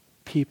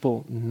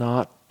people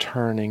not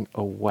turning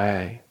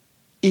away,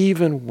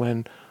 even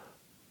when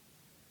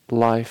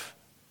life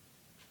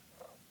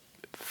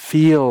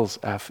feels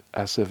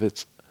as if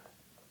it's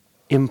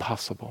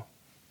impossible,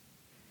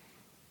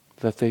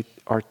 that they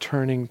are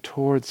turning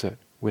towards it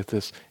with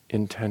this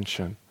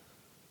intention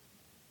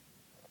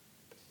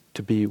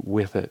to be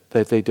with it,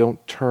 that they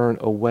don't turn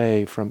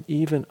away from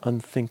even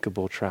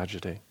unthinkable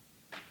tragedy,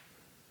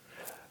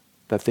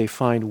 that they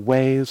find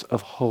ways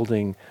of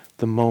holding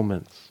the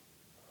moments.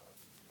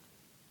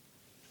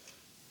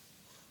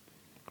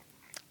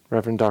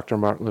 Reverend Dr.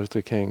 Martin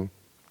Luther King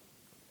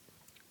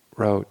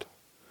wrote,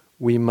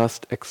 "We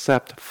must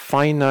accept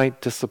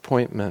finite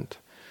disappointment,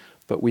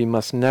 but we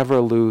must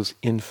never lose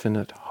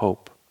infinite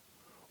hope."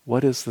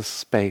 What is the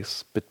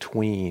space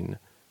between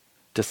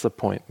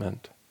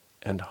disappointment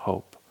and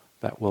hope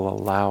that will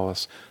allow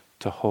us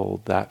to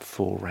hold that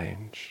full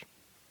range?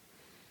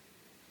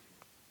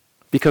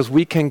 Because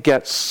we can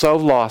get so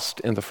lost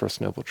in the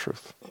First Noble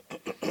Truth.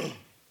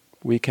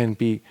 We can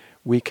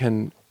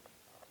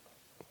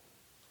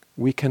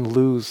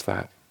lose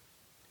that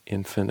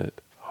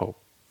infinite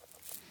hope.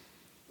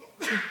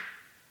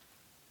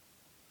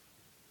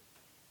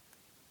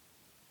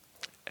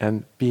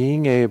 And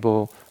being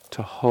able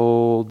to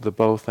hold the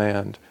both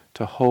and,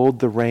 to hold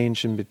the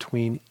range in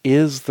between,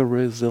 is the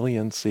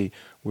resiliency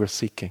we're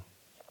seeking.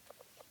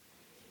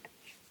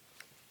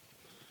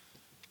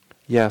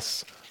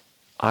 Yes,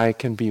 I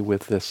can be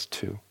with this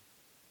too.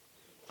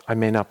 I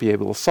may not be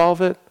able to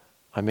solve it.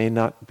 I may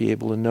not be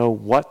able to know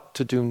what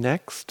to do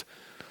next,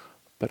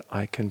 but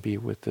I can be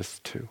with this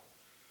too.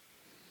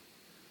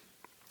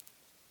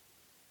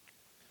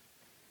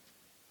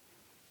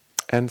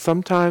 And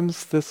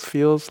sometimes this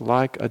feels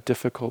like a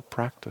difficult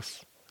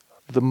practice,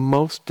 the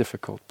most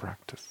difficult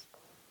practice.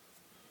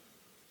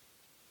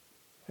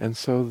 And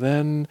so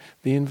then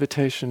the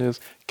invitation is,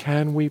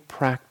 can we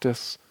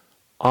practice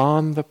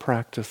on the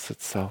practice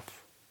itself?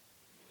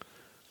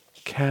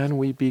 Can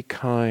we be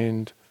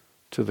kind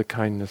to the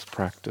kindness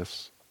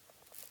practice?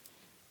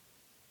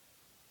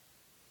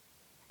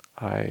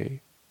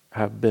 I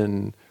have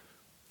been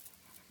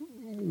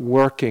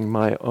working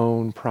my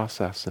own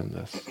process in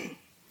this.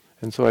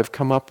 And so I've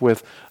come up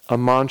with a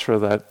mantra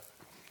that,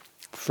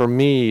 for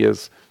me,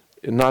 is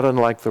not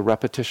unlike the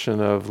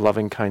repetition of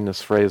loving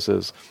kindness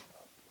phrases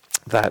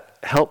that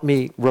help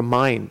me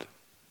remind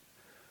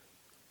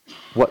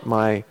what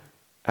my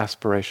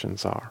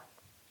aspirations are.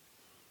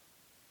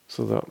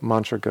 So the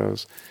mantra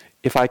goes,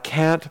 if I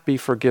can't be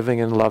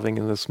forgiving and loving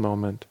in this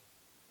moment,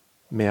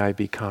 may I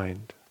be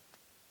kind.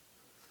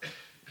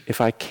 If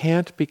I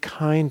can't be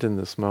kind in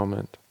this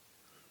moment,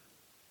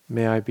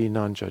 may I be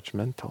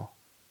non-judgmental.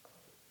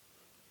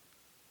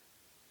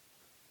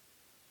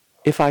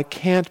 If I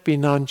can't be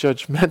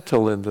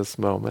non-judgmental in this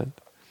moment,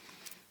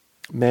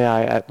 may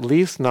I at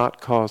least not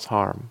cause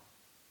harm.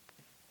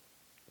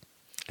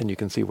 And you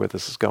can see where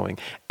this is going.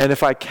 And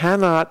if I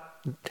cannot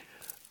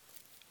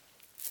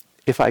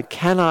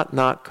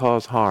not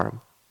cause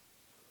harm,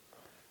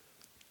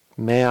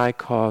 may I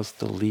cause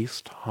the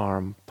least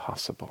harm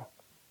possible.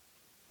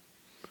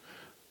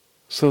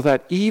 So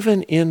that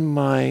even in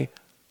my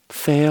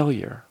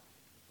failure,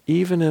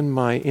 even in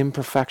my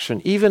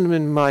imperfection, even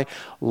in my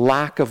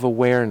lack of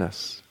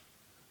awareness,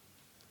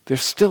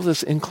 there's still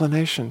this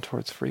inclination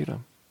towards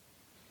freedom.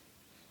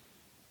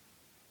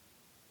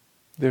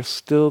 There's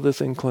still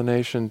this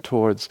inclination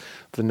towards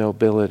the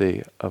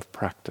nobility of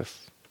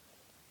practice.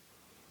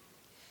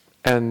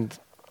 And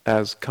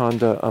as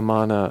Kanda,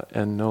 Amana,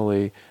 and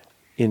Noli,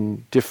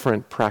 in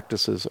different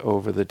practices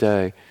over the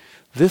day,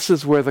 this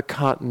is where the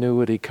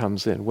continuity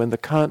comes in. When the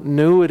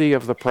continuity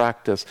of the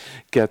practice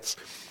gets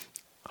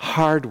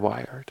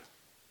hardwired,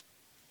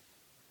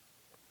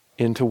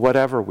 into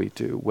whatever we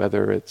do,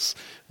 whether it's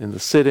in the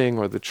sitting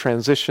or the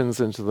transitions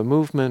into the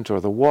movement or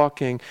the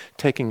walking,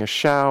 taking a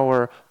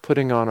shower,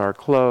 putting on our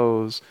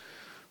clothes,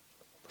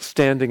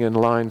 standing in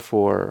line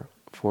for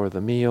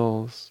the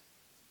meals.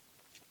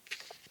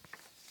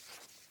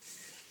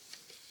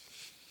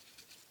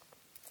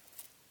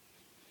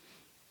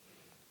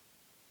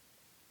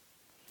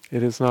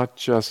 It is not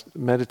just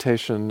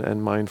meditation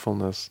and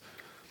mindfulness,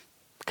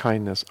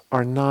 kindness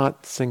are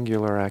not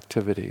singular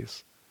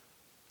activities.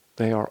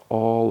 They are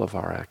all of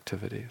our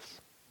activities.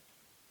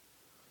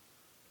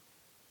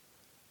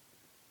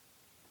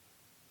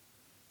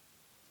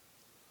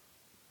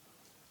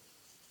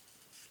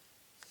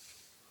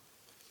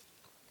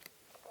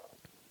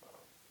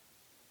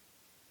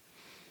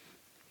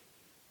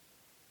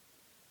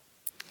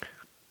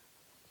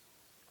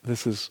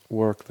 This is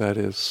work that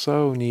is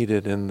so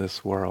needed in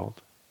this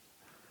world.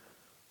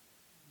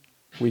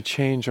 We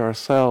change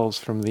ourselves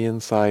from the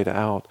inside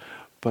out,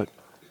 but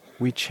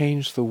we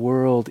change the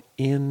world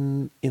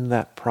in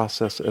that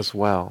process as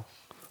well.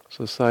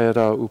 So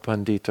Sayadaw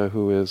Upandita,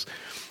 who is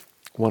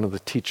one of the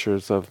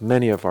teachers of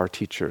many of our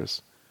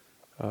teachers,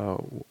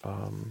 who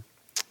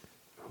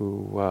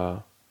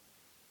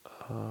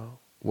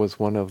was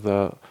one of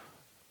the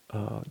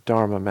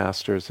Dharma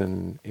masters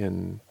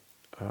in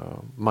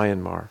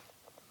Myanmar,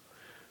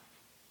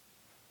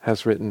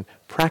 has written,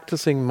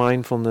 practicing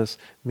mindfulness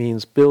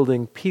means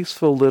building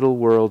peaceful little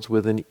worlds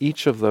within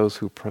each of those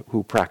who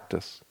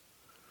practice.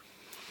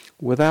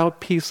 Without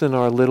peace in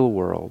our little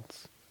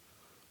worlds,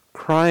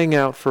 crying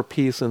out for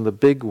peace in the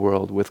big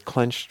world with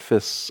clenched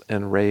fists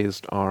and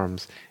raised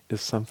arms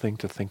is something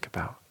to think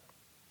about.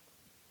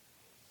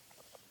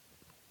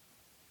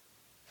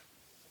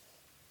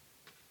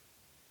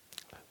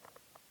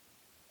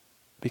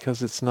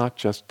 Because it's not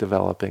just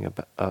developing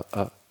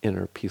a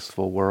inner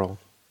peaceful world.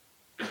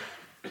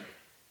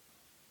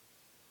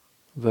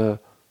 The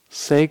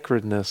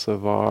sacredness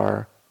of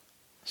our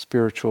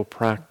spiritual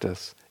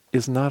practice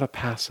is not a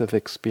passive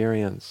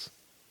experience.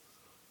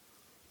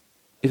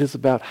 It is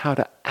about how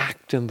to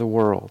act in the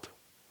world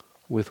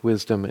with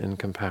wisdom and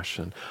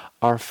compassion.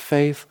 Our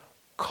faith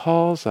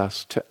calls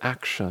us to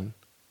action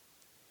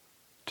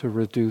to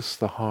reduce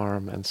the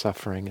harm and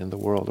suffering in the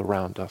world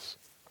around us.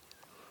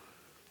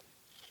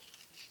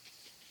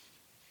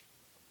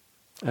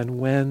 And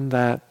when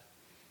that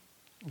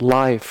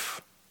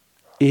life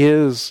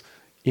is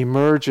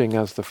emerging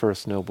as the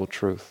First Noble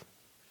Truth,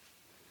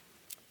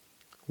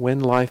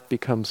 when life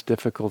becomes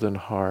difficult and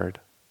hard,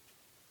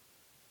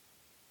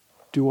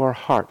 do our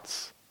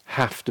hearts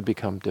have to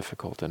become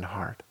difficult and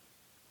hard?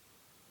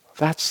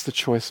 That's the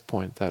choice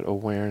point that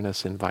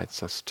awareness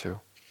invites us to.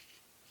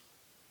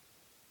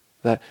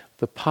 That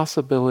the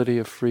possibility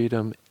of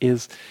freedom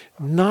is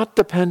not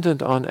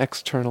dependent on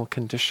external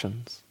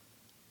conditions.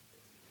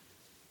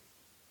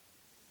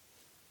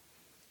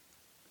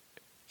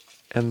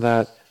 And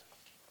that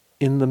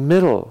in the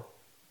middle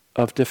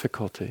of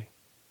difficulty,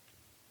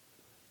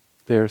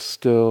 there's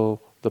still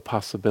the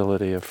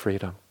possibility of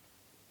freedom.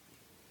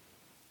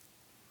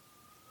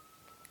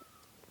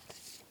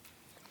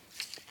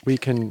 We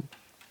can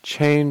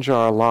change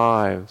our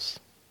lives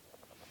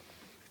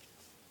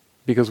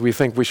because we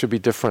think we should be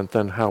different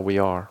than how we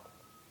are,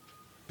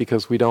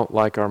 because we don't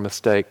like our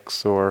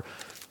mistakes or,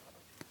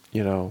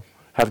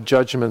 have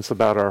judgments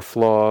about our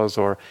flaws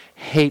or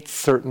hate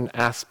certain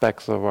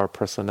aspects of our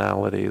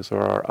personalities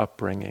or our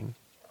upbringing.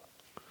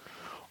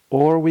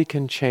 Or we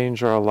can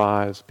change our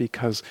lives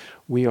because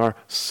we are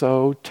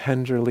so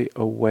tenderly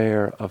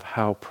aware of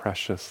how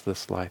precious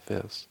this life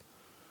is.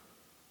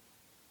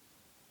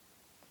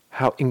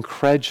 How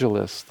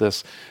incredulous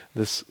this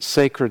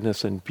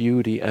sacredness and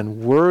beauty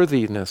and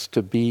worthiness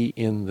to be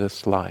in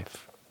this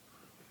life.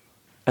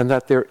 And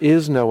that there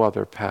is no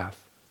other path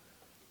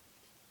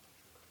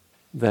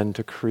than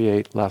to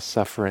create less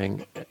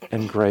suffering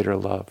and greater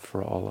love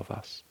for all of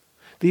us.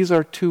 These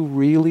are two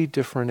really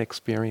different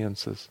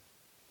experiences.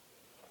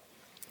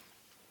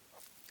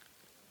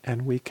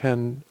 And we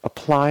can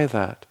apply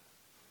that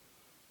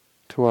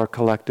to our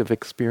collective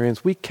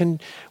experience. We can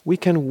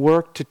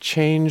work to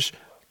change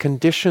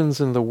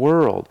conditions in the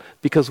world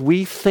because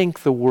we think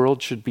the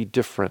world should be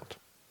different,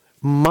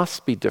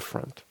 must be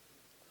different.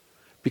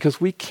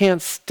 Because we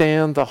can't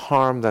stand the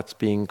harm that's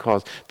being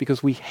caused,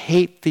 because we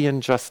hate the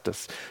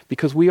injustice,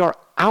 because we are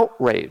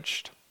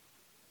outraged.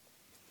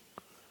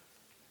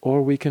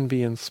 Or we can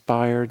be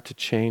inspired to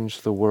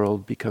change the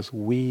world because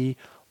we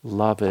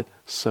love it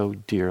so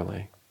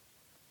dearly.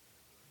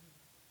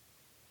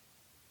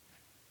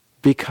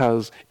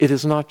 Because it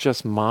is not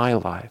just my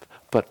life,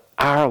 but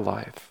our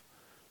life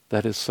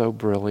that is so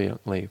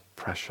brilliantly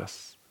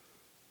precious.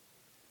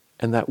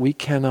 And that we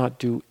cannot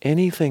do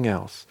anything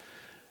else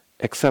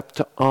except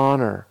to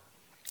honor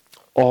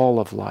all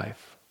of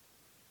life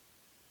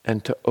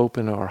and to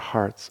open our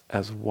hearts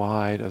as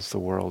wide as the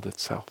world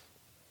itself.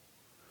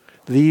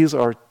 These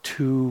are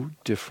two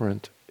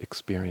different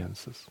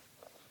experiences.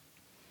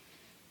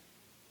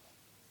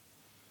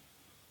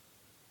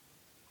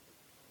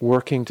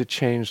 Working to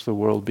change the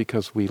world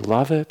because we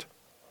love it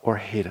or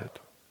hate it.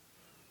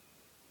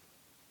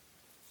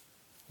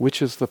 which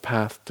is the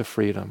path to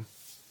freedom?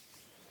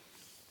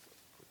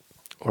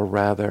 Or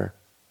rather,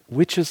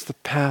 which is the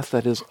path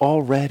that is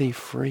already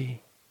free?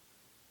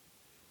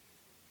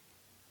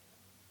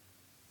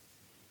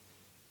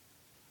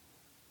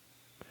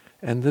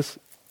 And this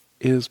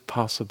is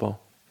possible.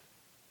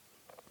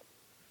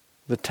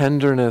 The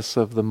tenderness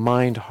of the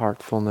mind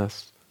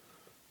heartfulness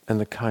and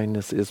the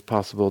kindness is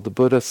possible. The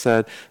Buddha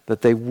said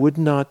that they would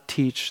not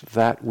teach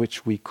that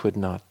which we could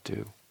not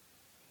do.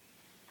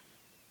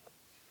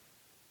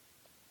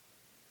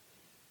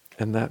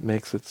 And that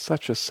makes it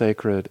such a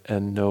sacred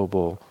and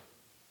noble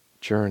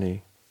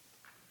journey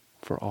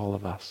for all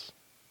of us.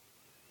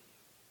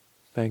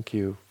 Thank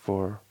you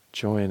for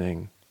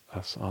joining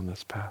us on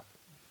this path.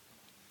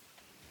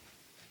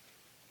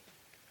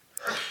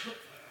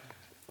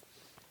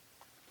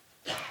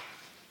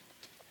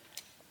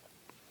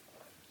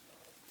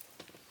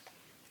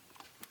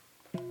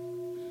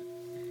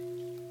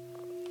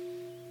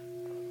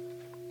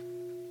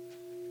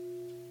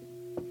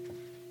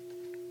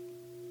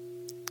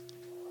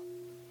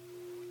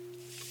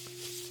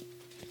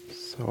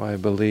 So I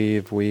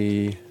believe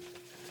we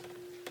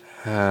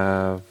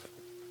have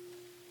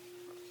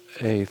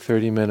a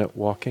 30-minute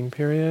walking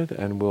period,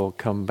 and we'll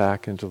come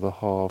back into the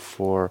hall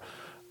for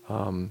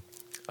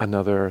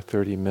another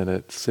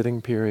 30-minute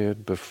sitting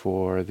period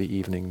before the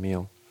evening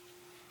meal.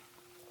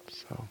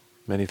 So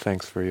many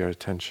thanks for your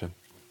attention.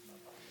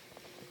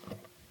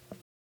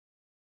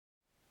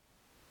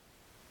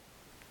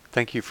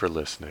 Thank you for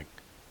listening.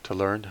 To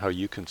learn how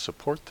you can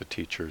support the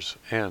teachers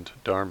and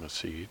Dharma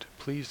Seed,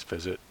 please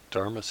visit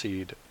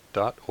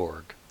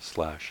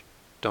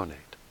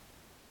dharmaseed.org/donate.